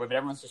different. But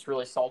everyone's just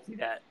really salty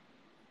that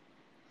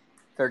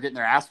they're getting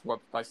their ass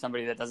whooped by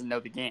somebody that doesn't know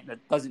the game, that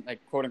doesn't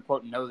like quote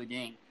unquote know the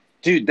game.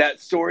 Dude, that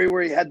story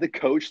where he had the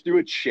coach threw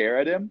a chair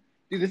at him.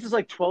 Dude, this is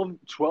like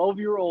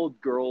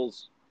 12-year-old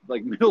girls,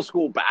 like middle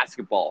school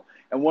basketball,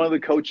 and one of the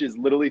coaches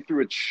literally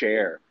threw a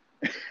chair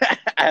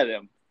at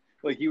him.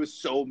 Like, he was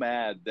so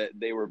mad that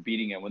they were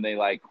beating him when they,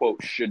 like,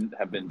 quote, shouldn't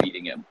have been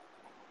beating him.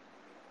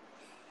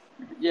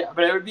 Yeah,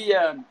 but it would be,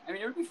 it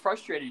would be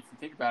frustrating if you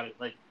think about it.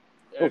 Like,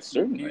 if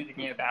you knew the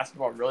game of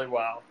basketball really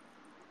well,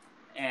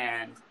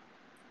 and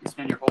you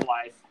spend your whole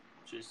life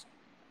just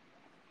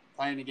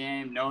playing the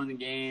game, knowing the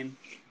game,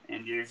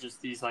 and there's just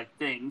these, like,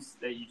 things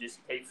that you just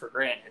take for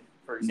granted.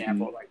 For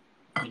example, like,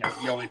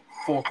 you only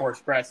full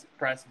court press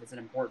if it's an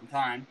important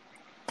time.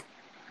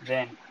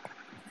 Then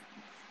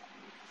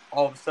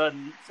all of a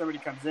sudden, somebody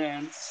comes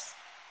in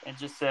and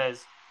just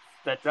says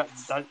that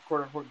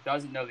quote unquote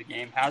doesn't know the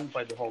game, hasn't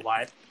played their whole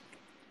life,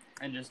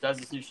 and just does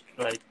this new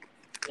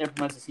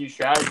implements this new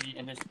strategy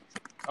and just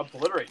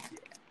obliterates you.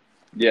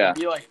 Yeah.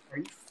 It'd be like,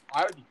 it'd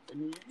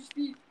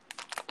be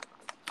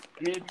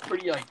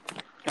pretty like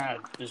kind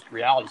of just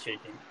reality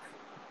shaking.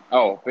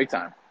 Oh, big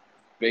time.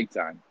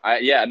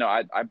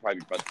 I'd probably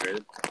be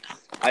frustrated.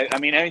 I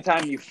mean,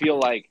 anytime you feel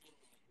like,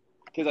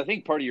 because I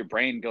think part of your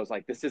brain goes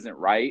like, this isn't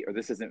right, or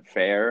this isn't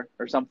fair,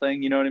 or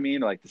something, you know what I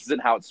mean? Like, this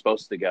isn't how it's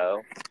supposed to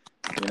go,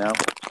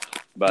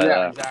 But,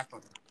 yeah,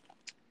 exactly.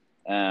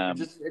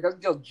 It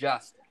doesn't feel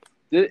just.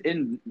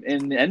 In the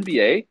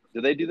NBA,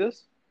 do they do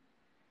this?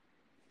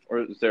 Or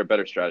is there a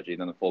better strategy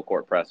than the full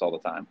court press all the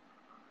time?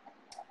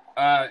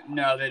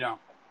 No, they don't.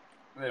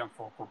 They don't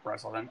full court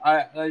press all the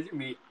time. They do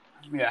meet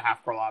a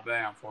half court a lot, but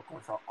they don't full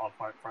court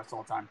press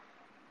all the time.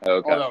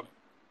 Okay. Although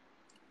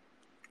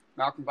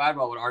Malcolm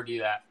Gladwell would argue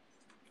that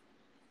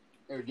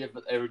it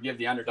would give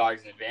the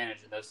underdogs an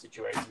advantage in those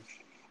situations.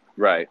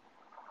 Right.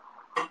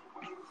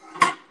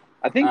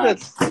 I think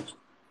that's.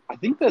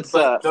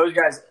 But those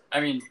guys.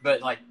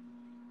 But like,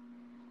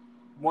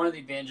 one of the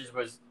advantages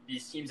was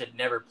these teams had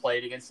never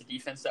played against a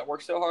defense that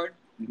worked so hard.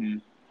 Mm-hmm.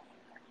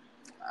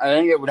 I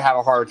think it would have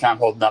a harder time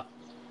holding up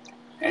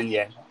in the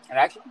end. And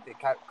actually, the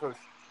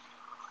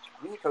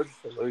coach is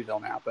for Louisville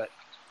now, but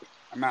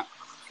I'm not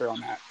sure on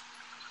that.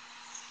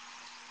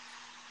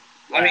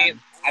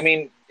 I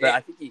mean, but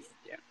I think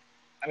yeah.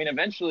 I mean,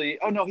 eventually.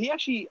 Oh no, he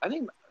actually. I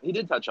think he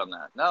did touch on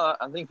that. No,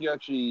 I think you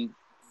actually.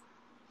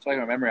 Talking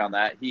my memory on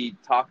that, he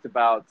talked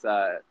about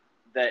that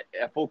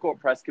a full court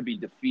press could be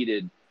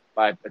defeated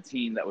by a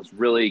team that was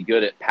really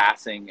good at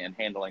passing and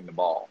handling the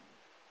ball.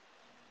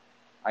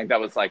 I think that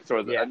was like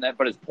sort of,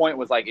 but his point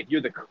was like, if you're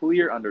the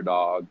clear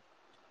underdog,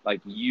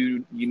 like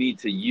you need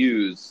to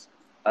use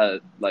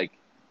like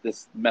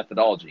this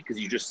methodology because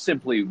you just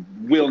simply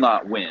will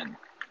not win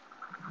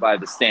by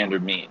the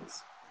standard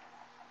means.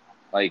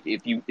 Like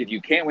if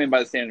you can't win by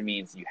the standard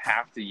means, you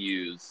have to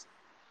use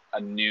a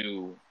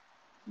new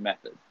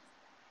method.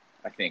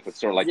 I think was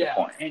sort of like the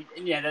point. And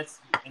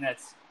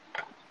that's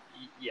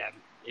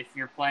if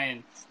you're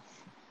playing,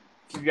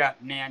 if you've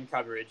got man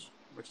coverage,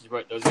 which is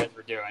what those guys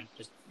were doing,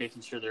 just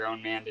making sure their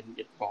own man didn't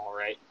get the ball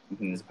right,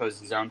 as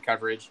opposed to zone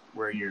coverage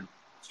where you're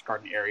just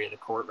guarding an area of the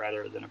court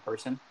rather than a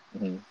person.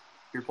 If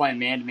you're playing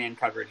man-to-man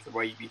coverage, the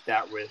way you beat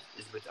that is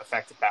with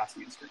effective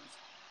passing and screens.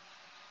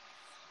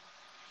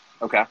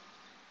 Okay.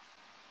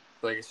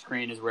 So like a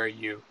screen is where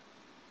you know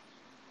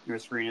what a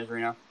screen is,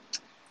 Reno?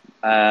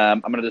 I'm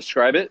going to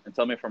describe it and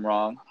tell me if I'm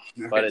wrong,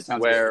 Okay, but it's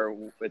where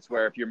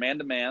if you're man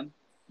to man,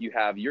 you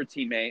have your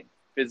teammate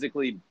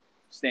physically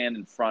stand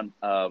in front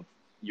of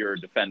your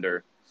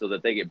defender so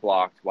that they get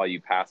blocked while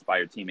you pass by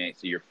your teammate,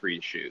 so you're free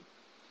to shoot.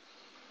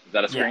 Is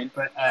that a screen?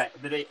 Yeah,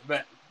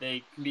 but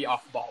they can be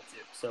off the ball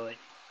too. So like,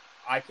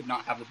 I could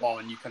not have the ball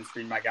and you come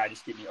screen my guy,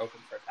 just get me open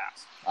for a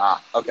pass.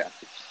 Ah, okay,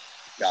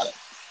 got it.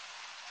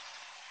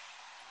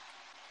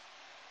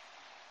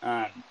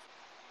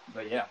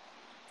 But yeah.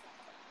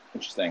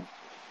 Interesting.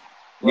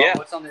 Well, yeah.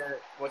 What's on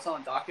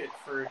the docket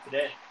for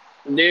today?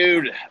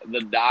 Dude,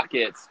 the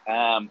dockets.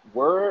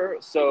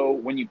 So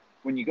when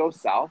you go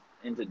south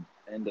into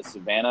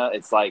Savannah,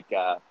 it's like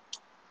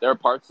there are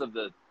parts of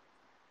it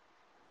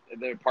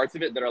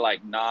that are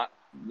like not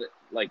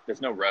like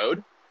there's no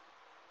road,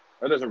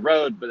 or there's a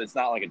road but it's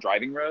not like a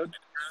driving road.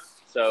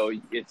 So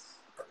it's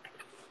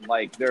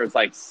like there's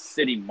like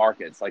city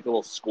markets, like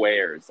little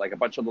squares, like a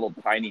bunch of little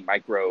tiny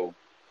micro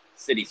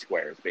city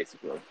squares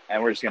basically,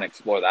 and we're just gonna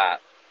explore that.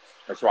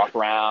 Let's walk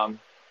around,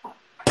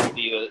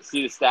 see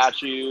the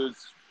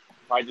statues,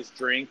 probably just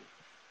drink,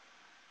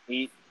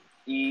 eat,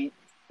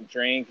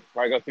 drink,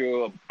 probably go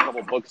through a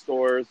couple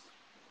bookstores.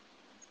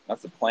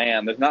 That's the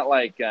plan. There's not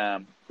like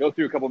go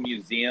through a couple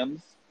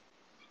museums.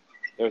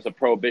 There's a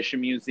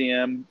Prohibition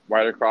museum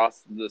right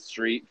across the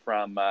street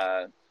from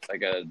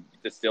like a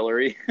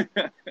distillery.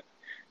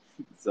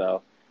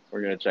 So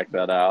we're gonna check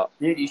that out.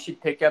 Dude, you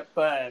should pick up.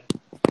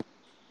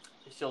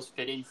 It feels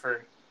fitting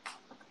for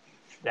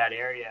that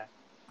area.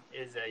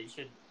 You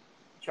should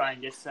try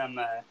and get some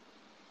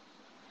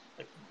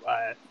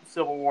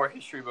Civil War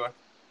history book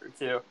or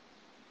two.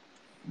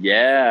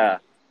 Yeah,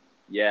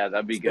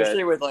 that'd be good.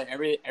 Especially with like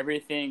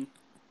everything,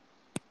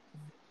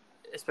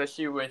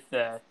 especially with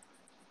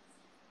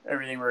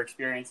everything we're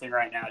experiencing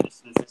right now,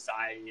 just in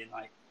society and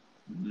like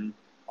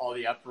all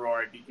the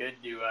uproar. It'd be good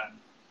to.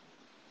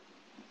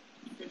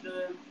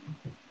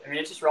 I mean,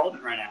 it's just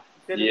relevant right now.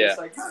 It's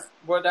like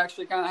what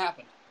actually kind of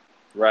happened.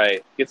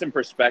 Right. Get some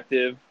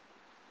perspective.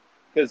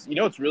 Because you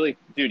know what's really,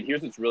 dude.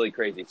 Here's what's really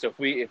crazy. So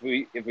if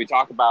we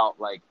talk about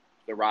like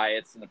the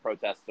riots and the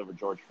protests over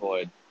George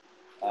Floyd,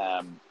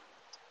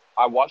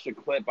 I watched a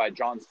clip by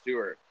Jon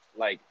Stewart,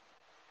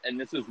 and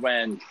this is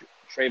when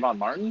Trayvon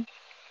Martin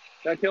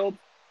got killed.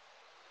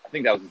 I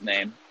think that was his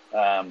name.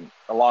 A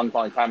long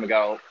time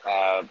ago,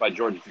 by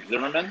George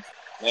Zimmerman.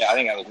 Yeah, I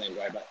think that was his name,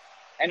 right? But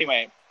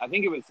anyway, I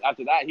think it was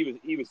after that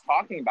he was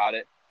talking about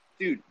it,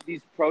 dude.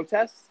 These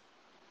protests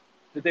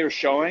that they were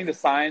showing, the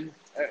sign,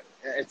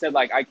 it said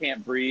like "I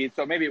can't breathe."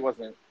 So maybe it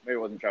wasn't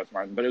Travis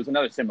Martin, but it was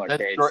another similar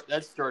case.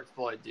 That's George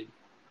Floyd, dude.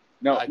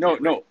 No.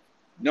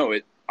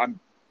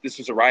 This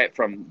was a riot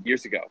from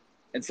years ago,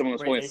 and someone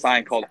was holding a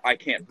sign called "I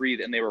can't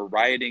breathe," and they were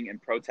rioting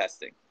and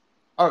protesting.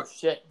 Oh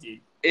shit,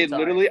 dude!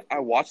 Literally, I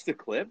watched the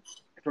clip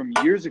from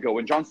years ago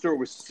when Jon Stewart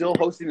was still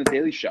hosting the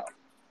Daily Show.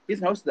 He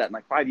hasn't hosted that in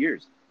like 5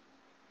 years,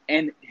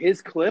 and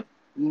his clip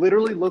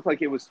literally looked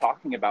like it was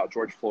talking about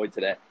George Floyd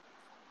today.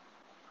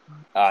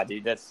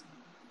 Dude,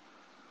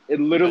 it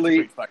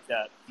literally fucked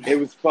up. It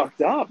was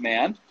fucked up,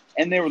 man.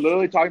 And they were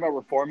literally talking about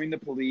reforming the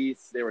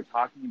police. They were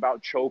talking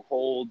about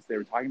chokeholds. They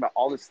were talking about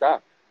all this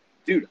stuff.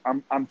 Dude,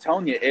 I'm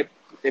telling you,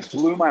 it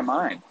blew my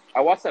mind.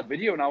 I watched that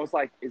video and I was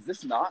like, is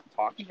this not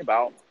talking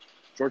about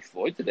George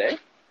Floyd today?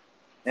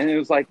 And it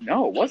was like,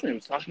 no, it wasn't. It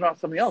was talking about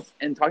something else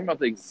and talking about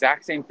the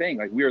exact same thing.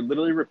 Like we were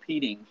literally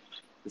repeating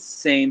the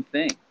same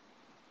thing.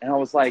 And I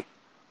was like,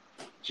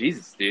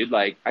 Jesus, dude,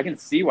 like I can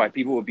see why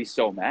people would be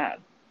so mad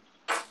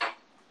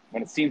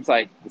when it seems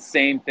like the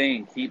same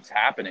thing keeps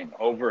happening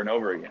over and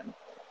over again.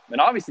 And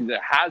obviously there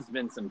has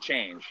been some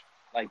change.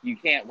 Like you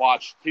can't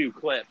watch 2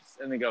 clips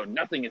and then go,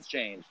 nothing has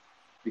changed,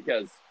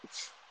 because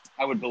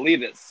I would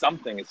believe that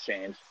something has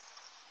changed.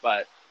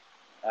 But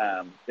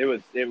it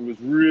was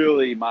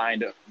really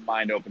mind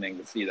opening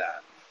to see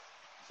that.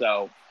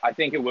 So I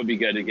think it would be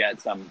good to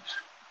get some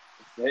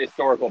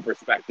historical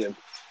perspective.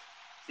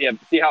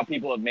 See how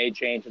people have made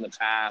change in the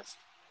past,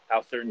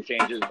 how certain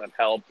changes have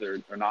helped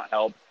or not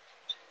helped.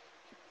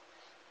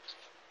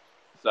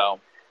 So,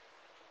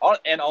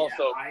 and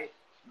also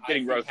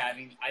getting roasted.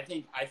 I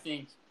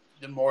think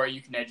the more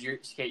you can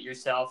educate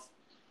yourself,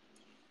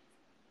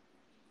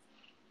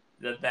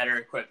 the better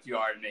equipped you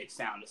are to make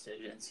sound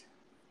decisions.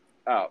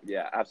 Oh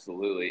yeah,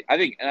 absolutely. I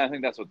think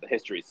that's what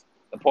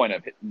the point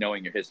of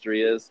knowing your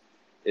history is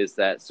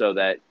that so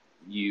that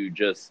you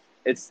just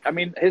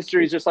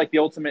history is just like the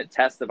ultimate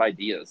test of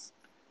ideas,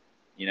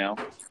 you know.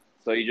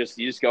 So you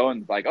just go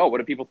and like, oh, what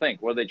do people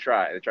think? What did they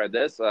try? They tried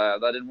this, that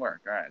didn't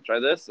work. All right, try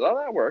this. Oh,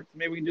 that worked.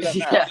 Maybe we can do that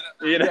now. Yeah.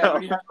 You know,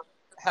 when you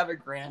have a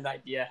grand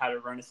idea how to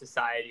run a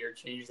society or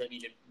changes that need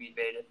to be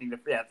made. I think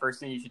the first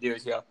thing you should do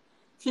is go,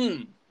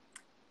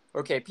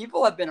 okay,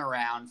 people have been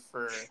around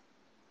for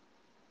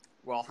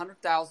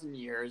 100,000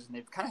 years, and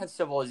they've kind of had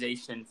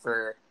civilization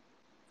for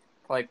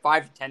probably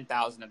 5 to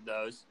 10,000 of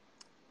those.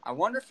 I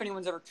wonder if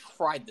anyone's ever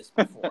tried this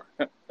before.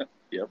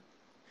 Yep.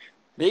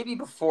 Maybe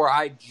before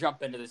I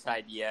jump into this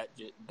idea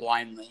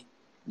blindly,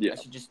 I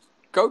should just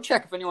go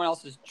check if anyone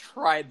else has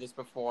tried this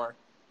before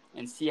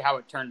and see how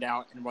it turned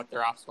out and what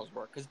their obstacles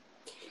were. Because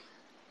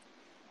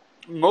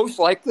most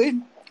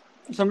likely,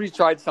 somebody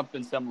tried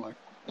something similar.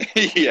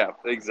 Yeah,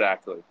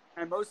 exactly.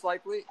 And most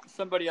likely,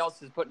 somebody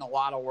else is putting a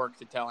lot of work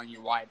to telling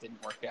you why it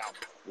didn't work out.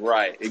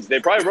 Right. They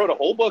probably wrote a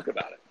whole book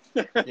about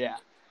it. Yeah.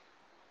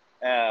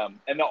 And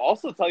they'll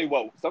also tell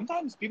you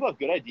sometimes people have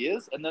good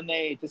ideas and then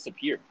they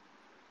disappear.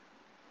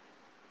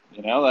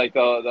 You know, like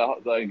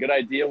the good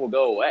idea will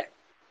go away.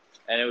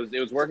 And it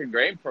was working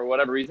great for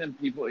whatever reason.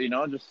 People,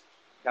 just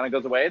kind of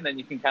goes away, and then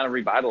you can kind of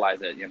revitalize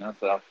it,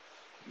 So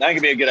that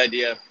could be a good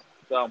idea.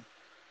 So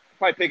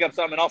probably pick up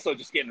some, and also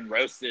just getting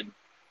roasted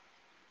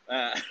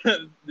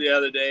the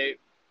other day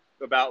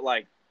about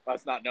like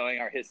us not knowing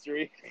our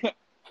history.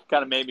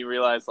 Kind of made me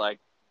realize I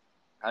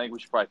think we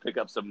should probably pick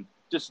up some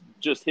just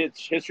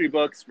history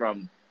books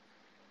from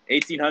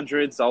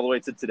 1800s all the way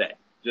to today.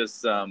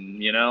 Just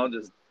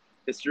just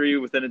history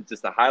within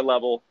just a high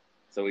level,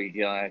 so we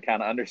kind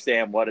of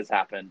understand what has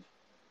happened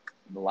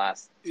in the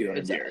last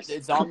 200 years.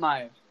 It's on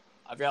I've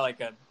got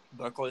like a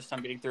book list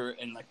I'm getting through,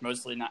 and like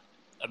mostly not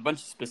a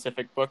bunch of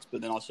specific books,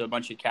 but then also a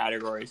bunch of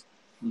categories.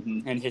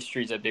 Mm-hmm. And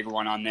history is a big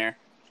one on there.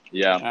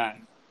 Yeah.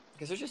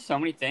 Because there's just so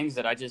many things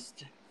that I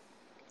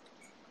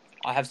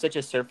have such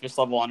a surface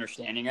level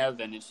understanding of,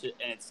 and it's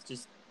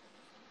just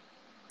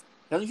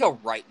it doesn't feel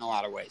right in a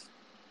lot of ways.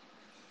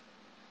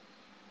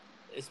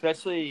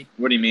 Especially.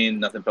 What do you mean?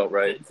 Nothing felt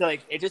right? It's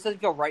like it just doesn't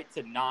feel right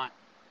to not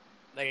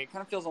like. It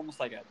kind of feels almost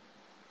like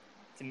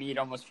to me, it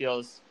almost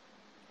feels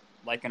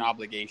like an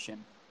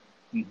obligation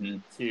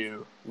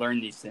to learn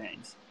these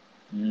things.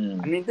 I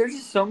mean, there's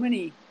just so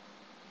many,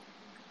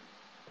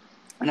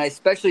 and I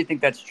especially think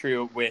that's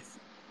true with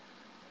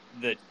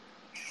the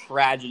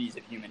tragedies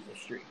of human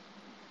history.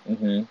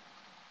 Mm-hmm.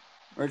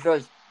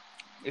 Because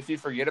if you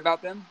forget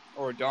about them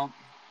or don't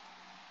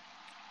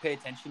pay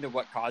attention to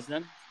what caused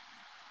them,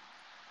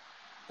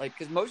 like,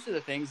 because most of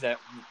the things that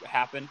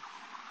happen,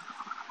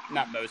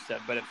 not most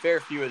of, but a fair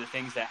few of the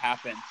things that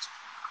happen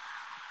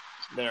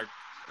that are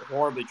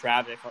horribly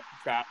tragic,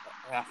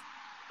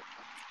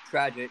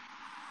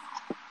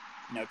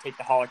 take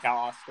the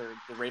Holocaust or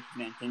the rape of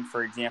Nanking,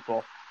 for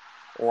example,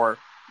 or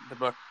the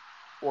book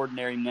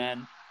Ordinary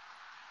Men.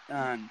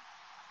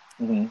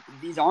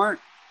 These aren't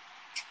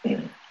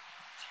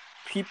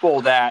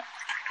people that,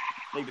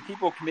 like, the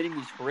people committing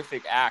these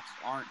horrific acts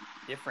aren't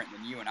different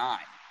than you and I.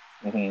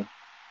 Mm-hmm.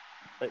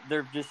 But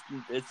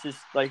it's just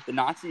like the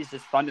Nazis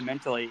just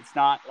fundamentally, it's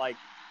not like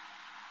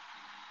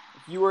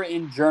if you were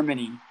in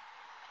Germany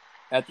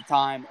at the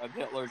time of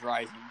Hitler's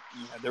rising,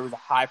 there was a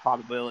high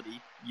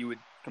probability you would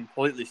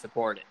completely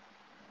support it.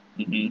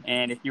 Mm-hmm.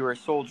 And if you were a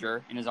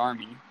soldier in his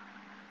army,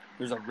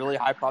 there's a really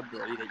high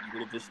probability that you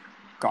would have just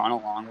gone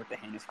along with the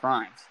heinous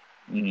crimes.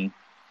 Mm-hmm.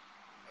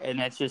 And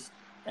that's just,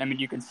 I mean,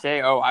 you can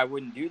say, oh, I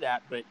wouldn't do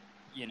that, but,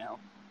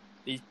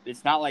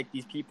 it's not like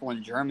these people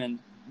in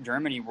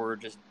Germany were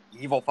just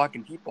evil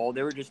fucking people.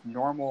 They were just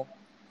normal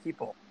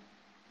people.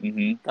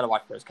 Mm-hmm. Gotta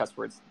watch those cuss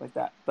words like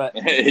that. But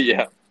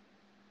yeah,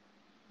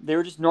 they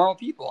were just normal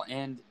people.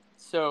 And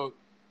so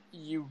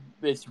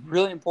it's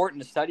really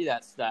important to study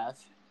that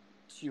stuff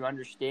to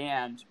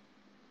understand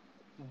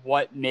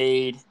what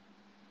made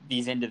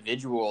these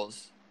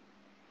individuals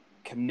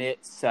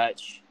commit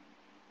such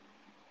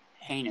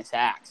heinous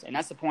acts. And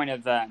that's the point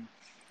of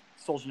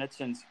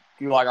Solzhenitsyn's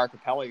Gulag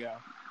Archipelago.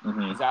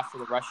 Mm-hmm. It was after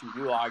the Russian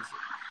gulags,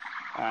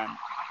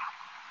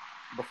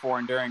 before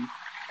and during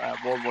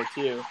World War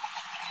II.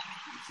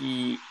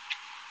 He's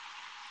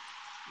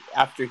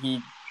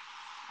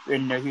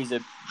a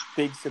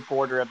big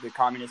supporter of the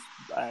Communist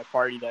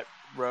Party that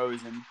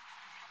rose in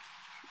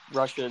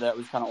Russia, that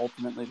was kind of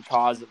ultimately the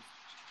cause of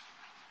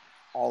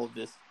all of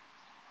this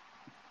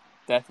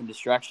death and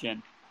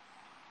destruction.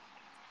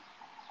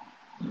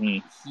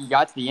 Mm-hmm. He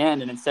got to the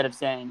end, and instead of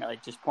saying,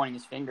 like, just pointing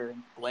his finger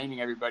and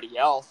blaming everybody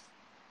else,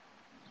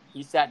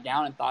 he sat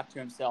down and thought to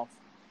himself,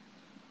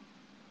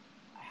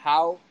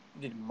 how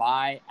did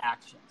my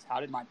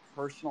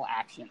personal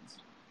actions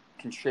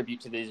contribute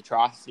to these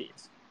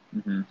atrocities?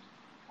 Mm-hmm.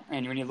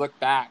 And when you look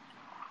back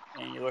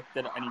and you looked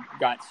at and you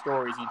got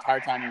stories the entire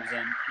time he was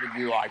in the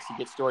gulags, you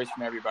get stories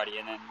from everybody,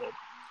 and then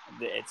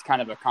it's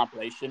kind of a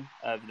compilation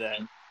of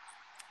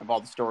all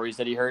the stories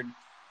that he heard.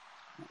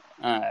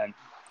 And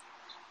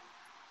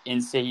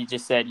so he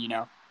just said,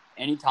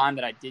 any time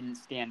that I didn't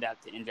stand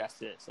up to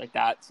injustice, like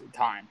that's a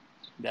time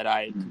that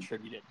I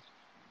contributed.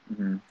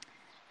 Mm-hmm.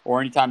 Or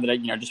any time that I,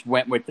 just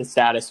went with the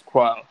status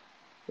quo,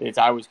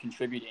 I was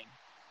contributing.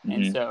 Mm-hmm.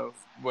 And so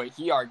what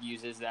he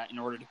argues is that in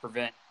order to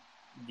prevent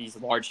these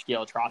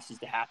large-scale atrocities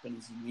to happen,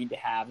 is you need to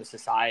have a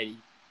society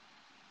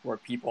where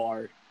people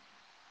are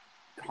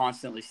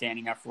constantly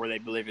standing up for what they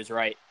believe is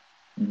right.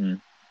 Mm-hmm.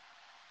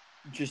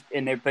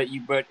 But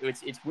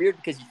it's weird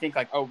because you think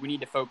like, oh, we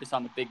need to focus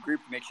on the big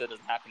group to make sure that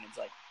doesn't happen. It's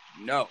like,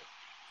 no,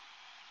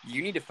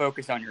 you need to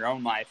focus on your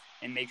own life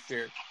and make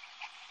sure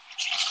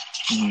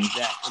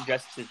that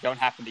injustices don't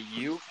happen to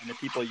you and the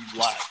people you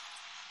love.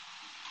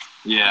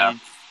 Yeah.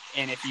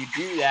 And if you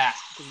do that,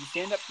 because you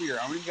stand up for your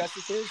own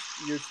injustices,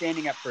 you're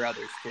standing up for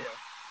others too.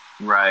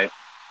 Right.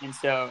 And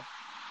so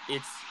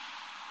it's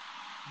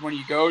when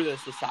you go to the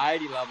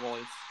society level,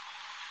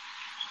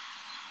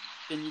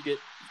 then you get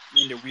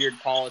into weird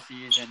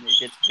policies and it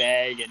gets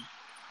vague,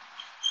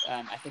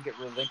 and I think it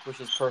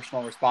relinquishes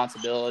personal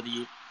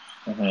responsibility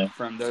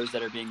from those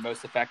that are being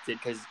most affected.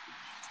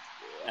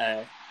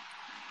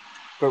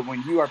 But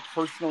when you are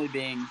personally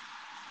being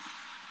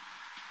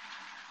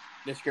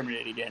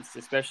discriminated against,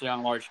 especially on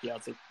a large scale,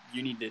 it's like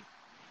you need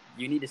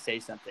to say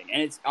something,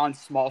 and it's on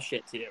small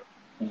shit too.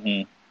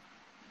 Mm-hmm.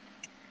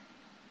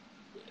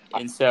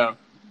 And so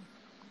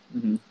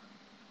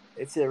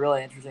it's a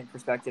really interesting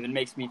perspective. It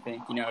makes me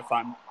think,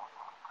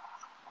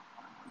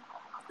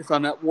 if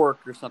I'm at work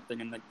or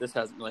something, and like this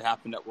hasn't really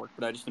happened at work,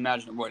 but I just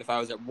imagine it would. If I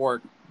was at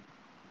work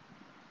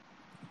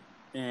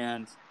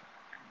and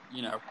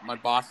my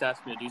boss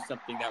asked me to do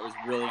something that was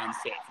really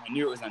unsafe, and I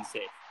knew it was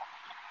unsafe.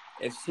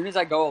 As soon as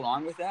I go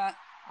along with that,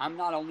 I'm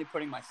not only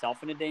putting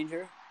myself into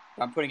danger,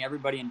 but I'm putting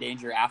everybody in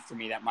danger after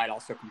me that might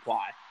also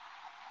comply.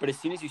 But as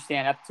soon as you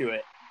stand up to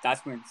it,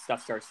 that's when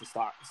stuff starts to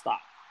stop.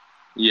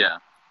 Yeah.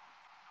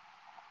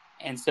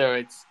 And so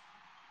it's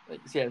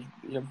like,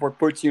 what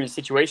puts you in a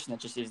situation that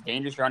just is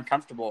dangerous or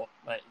uncomfortable.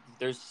 Like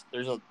there's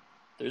a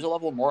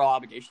level of moral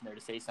obligation there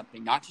to say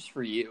something, not just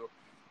for you,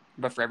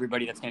 but for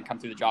everybody that's going to come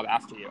through the job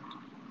after you.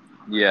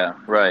 Yeah.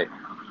 Right.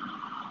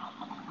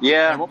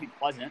 Yeah. And it won't be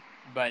pleasant,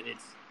 but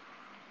it's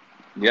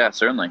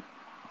certainly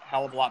a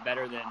hell of a lot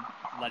better than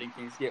letting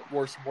things get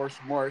worse and worse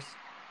and worse.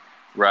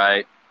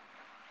 Right.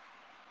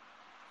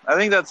 I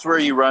think that's where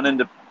you run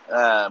into,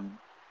 for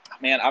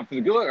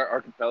the Gulag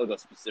Archipelago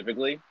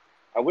specifically,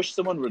 I wish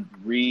someone would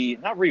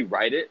not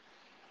rewrite it,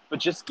 but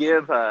just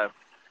give a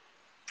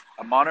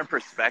modern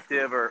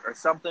perspective or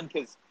something.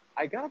 Because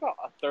I got about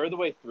a third of the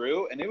way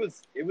through, and it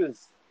was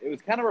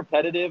kind of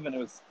repetitive, and it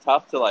was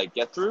tough to like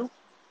get through.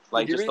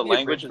 Like just the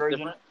language is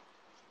different.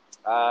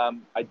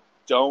 I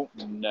don't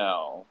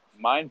know.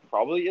 Mine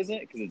probably isn't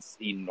because it's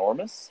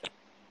enormous.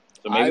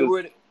 So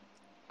maybe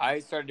I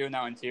started doing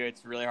that one too.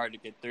 It's really hard to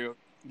get through.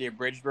 The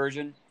abridged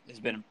version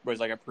was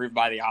like approved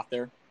by the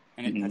author,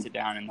 and it cuts it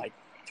down in like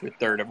to a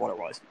third of what it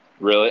was.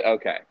 Really?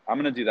 Okay, I'm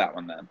gonna do that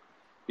one then,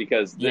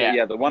 because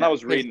the one I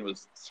was reading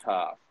was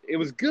tough. It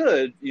was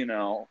good,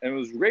 and it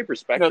was great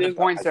perspective. No, the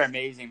points are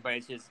amazing, but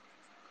it's just,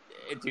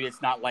 dude,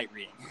 it's not light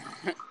reading.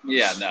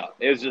 Yeah, no,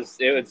 it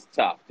was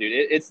tough, dude.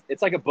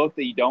 It's like a book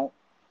that you don't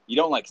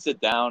like sit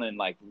down and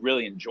like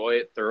really enjoy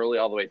it thoroughly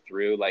all the way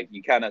through. Like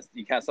you kind of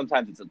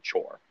sometimes it's a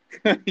chore,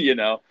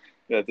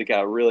 You have to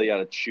kind of really got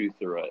to chew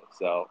through it.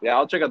 So yeah,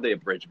 I'll check out the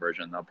abridged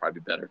version. That'll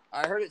probably be better.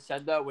 I heard it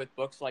said though with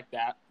books like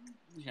that,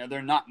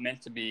 they're not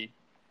meant to be.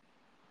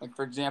 Like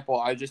for example,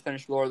 I just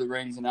finished Lord of the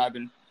Rings, and I've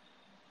been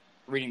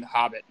reading The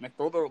Hobbit. Like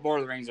Lord of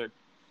the Rings are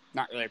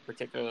not really a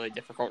particularly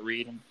difficult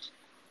read, and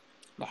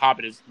The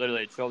Hobbit is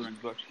literally a children's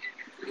book.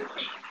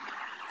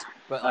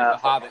 But like The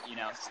Hobbit,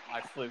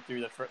 I flew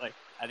through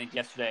I think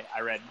yesterday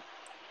I read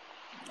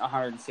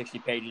 160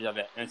 pages of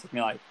it, and it took me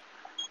like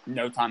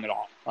no time at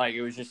all. Like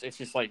it's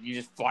just like you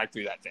just fly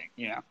through that thing,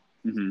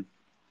 Mm-hmm.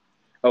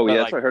 Oh yeah,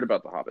 that's what I heard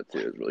about The Hobbit too.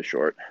 It's really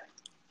short.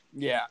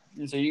 Yeah,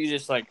 and so you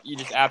just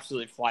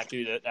absolutely fly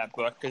through that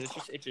book because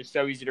it's just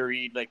so easy to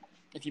read. Like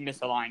if you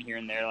miss a line here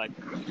and there, like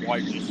while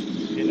you're just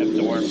getting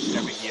absorbed, it's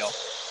no big deal.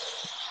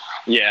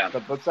 Yeah,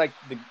 but books like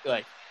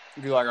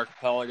Gulag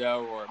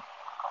Archipelago or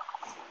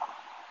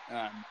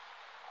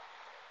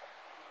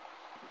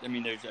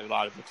there's a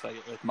lot of books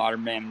like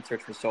Modern Man and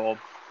Search for Soul.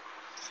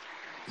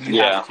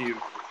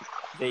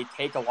 They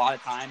take a lot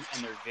of time,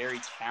 and they're very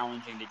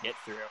challenging to get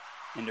through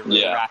and to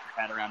really wrap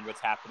your head around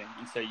what's happening.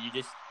 And so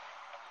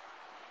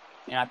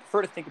and I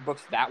prefer to think of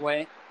books that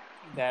way,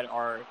 that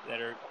are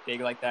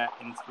big like that,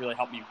 and it's really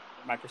helped me,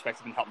 my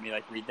perspective, and helped me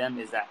like read them,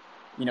 is that,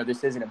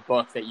 this isn't a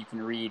book that you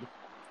can read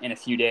in a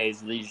few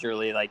days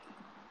leisurely. Like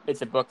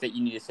it's a book that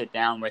you need to sit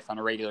down with on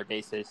a regular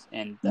basis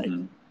and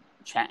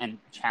and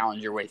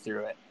challenge your way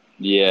through it.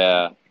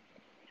 Yeah.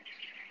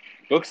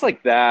 Books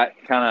like that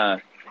kind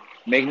of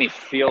make me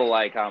feel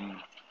like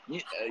I'm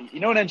you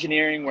know, in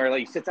engineering where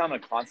like you sit down on a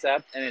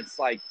concept and it's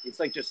like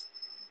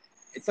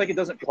it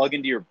doesn't plug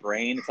into your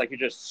brain. It's like you're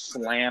just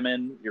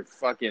slamming your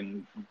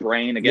fucking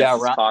brain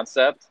against this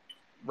concept.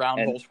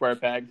 Round hole square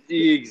peg.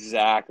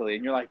 Exactly.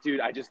 And you're like, dude,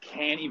 I just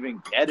can't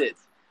even get it.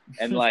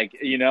 And like,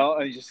 you know,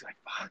 and you're just like,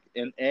 fuck,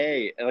 and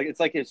like it's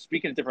like you're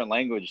speaking a different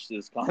language to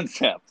this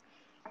concept.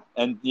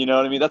 And you know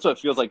what I mean? That's what it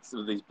feels like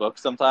with these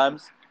books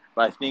sometimes.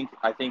 But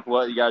I think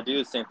what you gotta do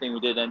is the same thing we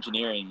did in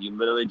engineering. You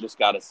literally just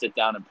gotta sit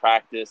down and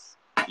practice.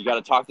 You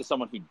gotta talk to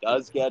someone who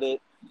does get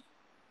it.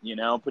 You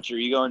know, put your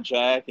ego in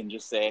check and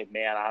just say,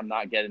 man, I'm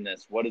not getting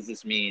this. What does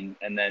this mean?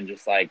 And then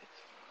just like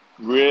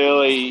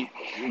really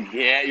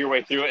get your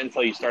way through it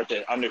until you start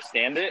to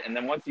understand it. And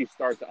then once you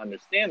start to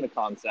understand the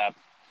concept,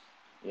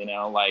 you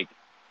know, like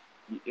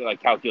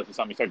calculus or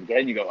something, you start to get it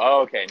and you go,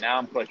 oh, okay, now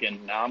I'm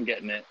clicking, now I'm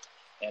getting it.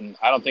 And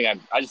I don't think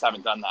I just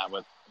haven't done that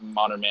with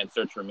Modern Man's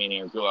Search for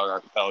Meaning or Gulag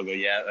Archipelago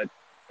yet. I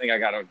think I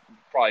got to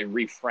probably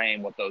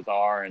reframe what those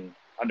are and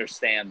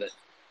understand that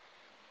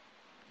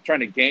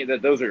trying to gain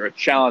that those are a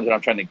challenge and I'm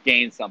trying to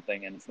gain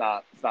something, and it's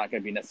not going to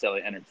be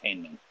necessarily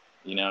entertainment.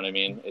 You know what I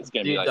mean? It's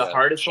going to be like the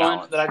hardest challenge.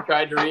 one that I've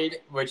tried to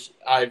read, which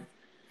I've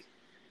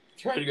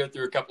tried to go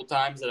through a couple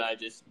times that I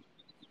just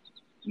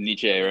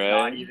Nietzsche, right?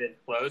 Not even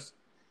close.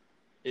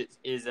 It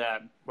is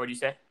what do you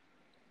say?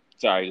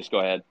 Sorry, just go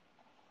ahead.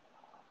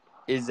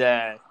 Is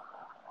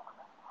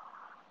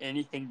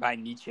anything by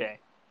Nietzsche?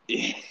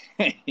 Yeah.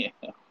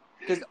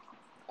 Because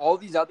all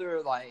these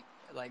other like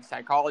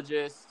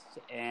psychologists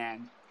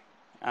and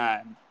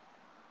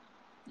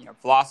you know,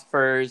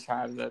 philosophers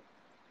out of the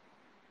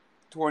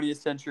 20th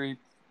century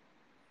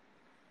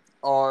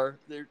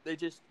they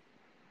just,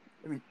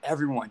 I mean,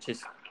 everyone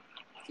just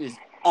is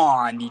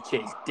on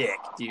Nietzsche's dick,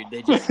 dude.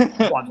 They just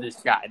love this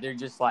guy. They're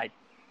just like,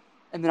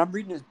 and then I'm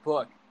reading his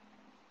book,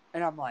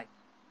 and I'm like,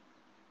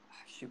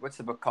 shoot, what's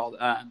the book called?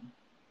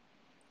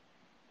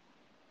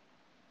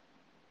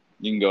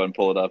 You can go and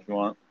pull it up if you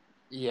want.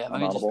 Yeah,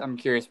 I'm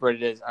curious what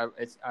it is. I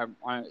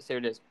want to say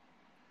what it is.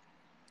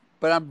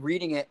 But I'm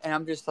reading it, and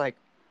I'm just like,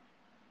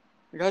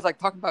 the guy's like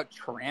talking about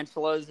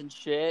tarantulas and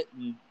shit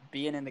and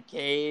being in the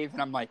cave.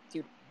 And I'm like,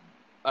 dude,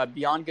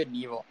 Beyond Good and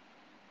Evil.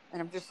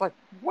 And I'm just like,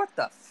 what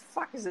the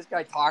fuck is this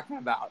guy talking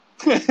about?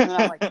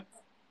 And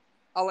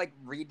I'll like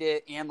read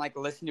it and like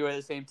listen to it at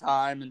the same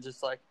time and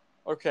just like,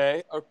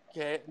 okay.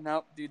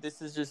 No, dude,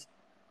 this is just,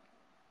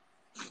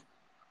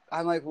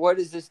 I'm like, what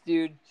is this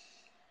dude?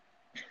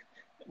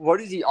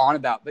 What is he on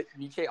about? But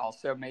Nietzsche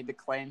also made the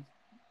claim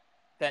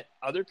that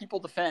other people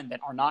defend that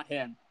are not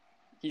him.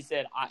 He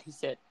said,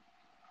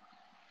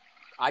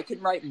 I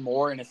can write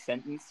more in a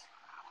sentence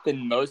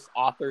than most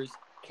authors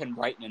can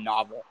write in a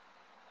novel.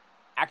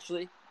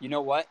 Actually, you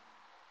know what?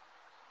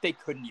 They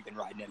couldn't even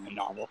write it in a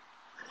novel.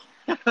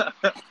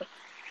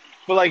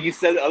 But like you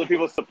said, other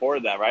people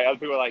supported that, right? Other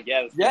people are like,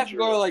 yeah, that's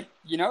people are like,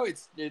 you know,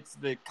 it's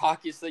the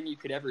cockiest thing you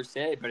could ever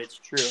say, but it's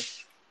true.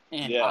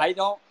 And yeah. I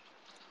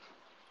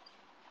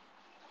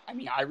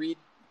read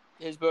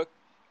his book.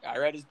 I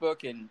read his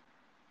book, and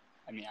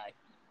I mean,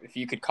 if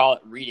you could call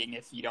it reading,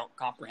 if you don't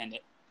comprehend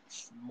it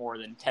more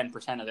than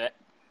 10% of it,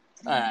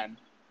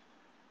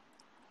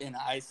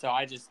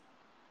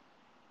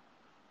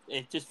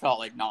 it just felt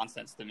like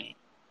nonsense to me.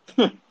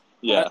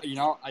 Yeah, you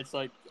know, it's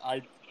like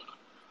I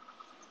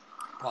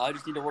probably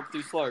just need to work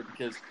through slower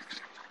because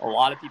a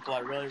lot of people I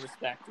really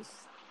respect just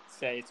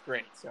say it's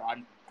great. So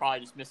I'm probably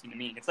just missing the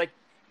meaning. It's like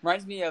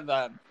reminds me of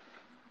back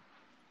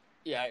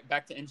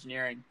to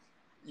engineering.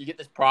 You get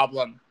this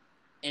problem,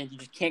 and you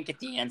just can't get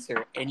the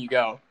answer, and you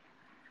go,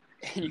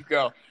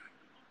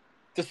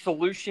 the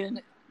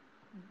solution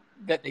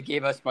that they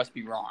gave us must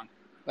be wrong.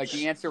 Like,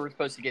 the answer we're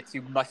supposed to get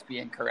to must be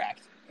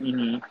incorrect.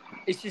 Mm-hmm.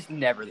 It's just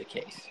never the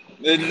case.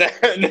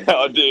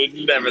 No,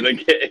 dude, never the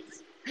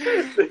case.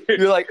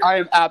 You're like, I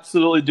am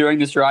absolutely doing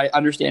this right,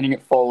 understanding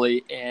it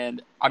fully,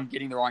 and I'm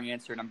getting the wrong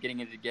answer, and I'm getting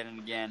it again and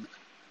again.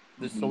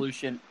 The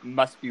solution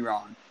must be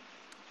wrong.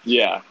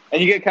 Yeah,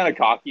 and you get kind of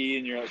cocky,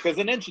 and you're like, because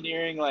in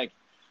engineering, like,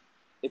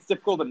 it's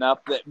difficult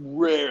enough that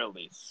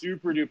rarely,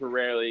 super duper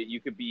rarely, you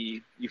could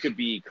be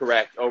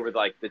correct over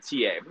like the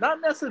TA,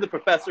 not necessarily the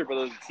professor,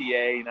 but the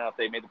TA. You know, if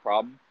they made the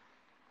problem.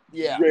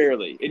 Yeah.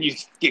 Rarely, and you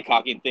get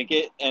cocky and think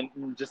it, and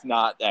just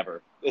not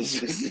ever. It's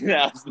just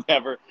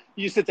never.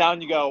 You sit down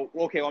and you go,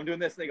 well, okay, well, I'm doing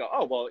this, and they go,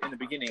 oh, well, in the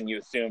beginning you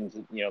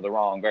assumed the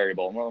wrong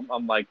variable.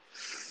 I'm like,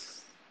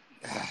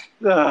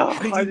 how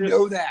did you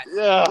know that?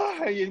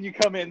 Yeah, and you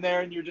come in there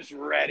and you're just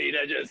ready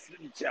to just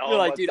tell. You're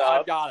like, what's dude,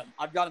 up.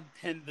 I've got him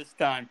pinned this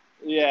time.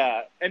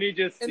 Yeah, and he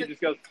just goes.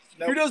 Nope.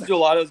 Kudos to a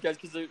lot of those guys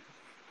because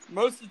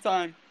most of the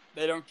time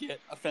they don't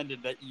get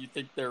offended that you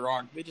think they're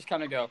wrong. They just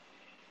kind of go.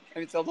 I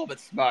mean, it's a little bit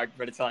smug,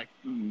 but it's like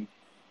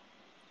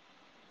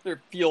they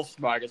feel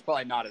smug. It's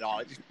probably not at all.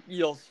 It just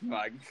feels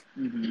smug.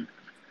 Mm-hmm.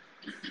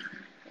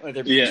 Like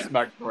they're being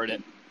smug toward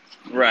it.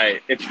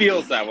 Right. It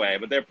feels that way,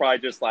 but they're probably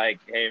just like,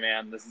 hey,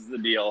 man, this is the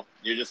deal.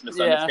 You're just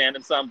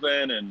misunderstanding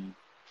something, and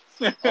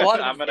A lot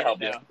of I'm them gonna get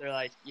help it, you. though. They're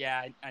like,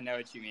 yeah, I know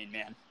what you mean,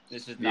 man.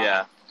 This is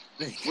Yeah.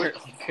 not.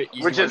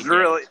 Which is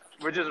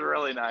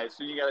really nice.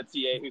 When you got a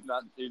TA who's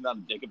not a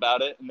dick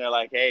about it, and they're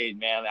like, "Hey,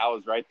 man, I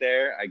was right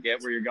there. I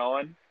get where you're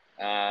going.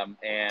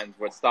 And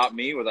what stopped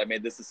me was I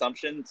made this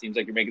assumption. It seems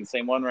like you're making the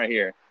same one right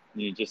here."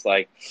 And you're just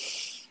like,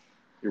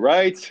 "You're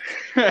right.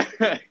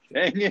 Dang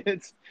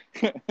it."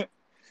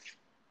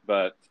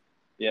 But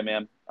yeah,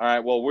 man. All right.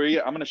 Well,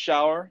 I'm gonna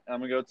shower and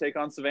I'm gonna go take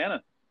on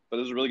Savannah. But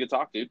this was a really good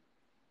talk, dude.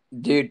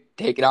 Dude,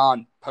 take it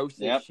on. Post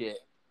this Yep. shit.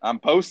 I'm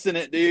posting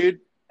it, dude.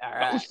 All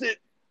right. Post it.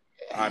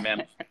 All right,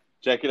 man.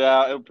 Check it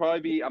out. It'll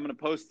probably be. I'm gonna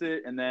post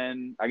it, and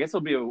then I guess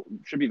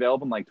should be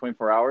available in like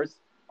 24 hours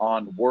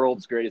on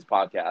World's Greatest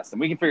Podcast,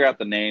 and we can figure out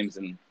the names,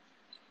 and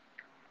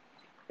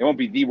it won't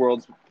be the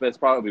World's. But it's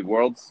probably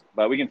World's,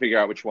 but we can figure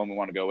out which one we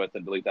want to go with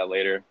and delete that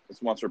later.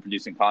 Just once we're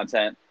producing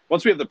content.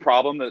 Once we have the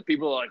problem that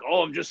people are like,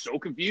 "Oh, I'm just so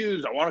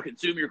confused. I want to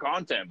consume your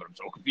content, but I'm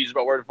so confused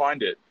about where to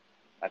find it."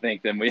 I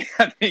think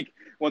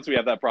once we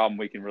have that problem,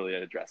 we can really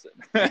address it.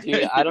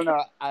 Dude, I don't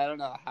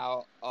know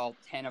how all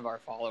 10 of our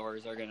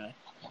followers are gonna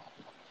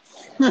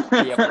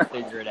be able to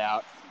figure it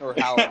out, or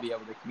how we'll be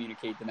able to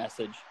communicate the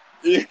message.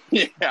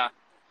 Yeah.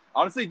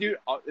 Honestly, dude,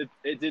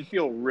 it did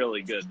feel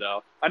really good,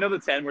 though. I know the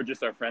 10 were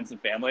just our friends and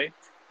family,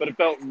 but it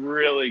felt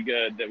really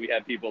good that we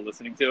had people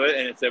listening to it,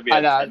 and it said we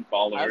had 10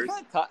 followers.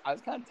 I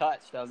was kind of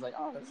touched. I was like,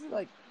 oh, this is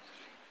like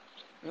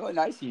really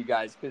nice of you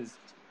guys, because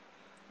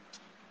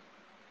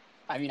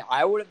I mean,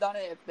 I would have done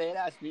it if they had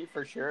asked me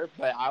for sure,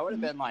 but I would have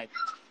been like,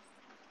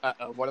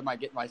 uh-oh, what am I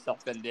getting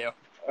myself into do?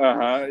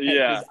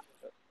 Yeah.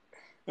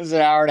 This is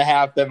an hour and a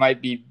half that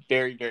might be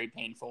very, very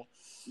painful.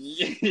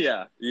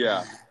 Yeah.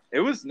 It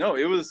was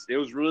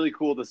really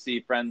cool to see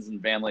friends and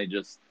family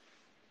just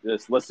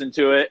listen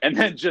to it, and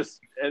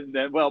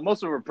then well, most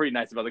of them were pretty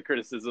nice about the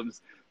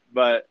criticisms,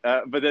 but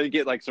then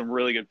get like some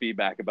really good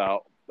feedback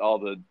about all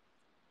the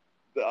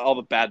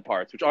bad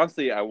parts, which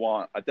honestly I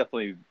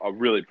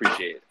really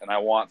appreciate, and I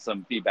want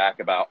some feedback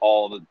about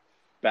all the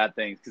bad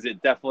things, because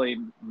it definitely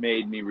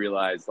made me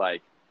realize,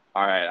 like,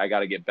 all right, I got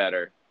to get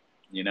better.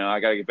 I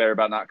got to get better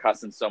about not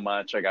cussing so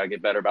much. I got to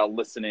get better about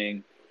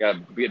listening. Got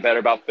to get better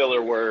about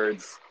filler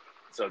words.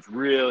 So it's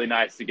really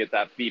nice to get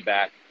that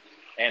feedback.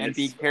 And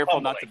be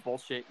careful not to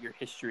bullshit your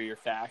history or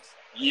facts.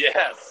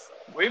 Yes.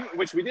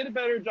 Which we did a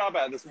better job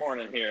at this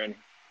morning here, and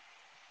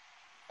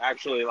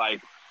actually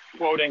like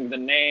quoting the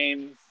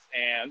names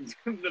and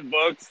the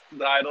books,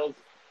 the titles.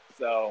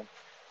 So,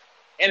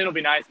 and it'll be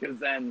nice because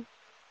then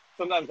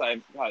sometimes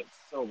God, it's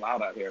so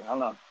loud out here. I don't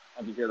know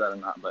if you hear that or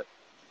not, but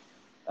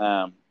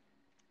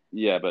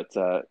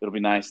it'll be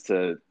nice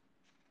to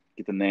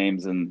get the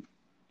names and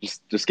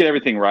just get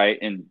everything right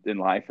in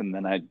life, and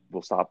then I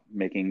will stop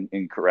making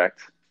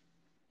incorrect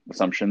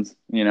assumptions,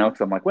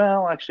 because I'm like,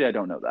 well, actually, I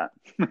don't know that,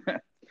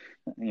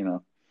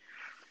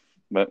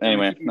 But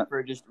anyway,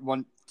 for just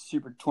one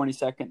super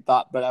 20-second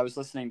thought, but I was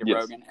listening to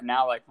Rogan, and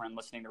now like when I'm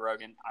listening to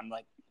Rogan,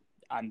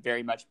 I'm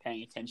very much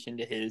paying attention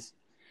to his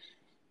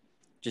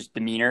just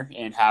demeanor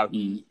and how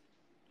he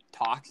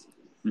talks.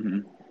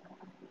 Mm-hmm.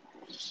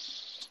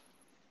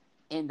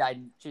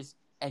 And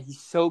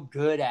he's so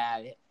good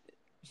at it,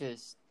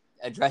 just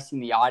addressing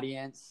the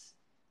audience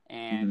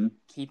and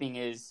keeping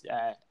his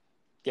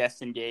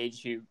guests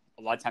engaged, who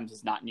a lot of times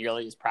is not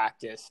nearly as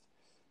practiced,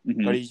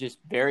 but he's just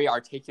very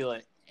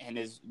articulate and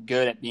is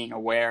good at being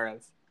aware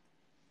of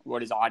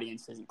what his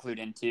audience is clued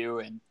into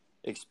and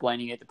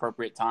explaining it at the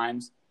appropriate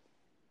times,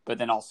 but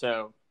then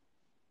also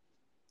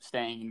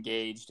staying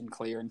engaged and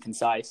clear and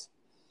concise.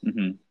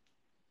 Mm-hmm.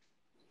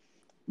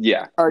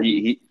 Yeah,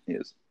 he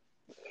is.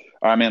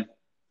 All right, man.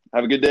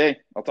 Have a good day.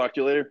 I'll talk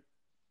to you later.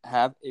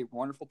 Have a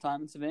wonderful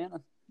time in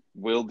Savannah.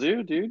 Will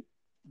do, dude.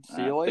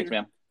 See you later. Thanks,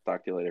 man.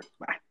 Talk to you later.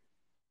 Bye.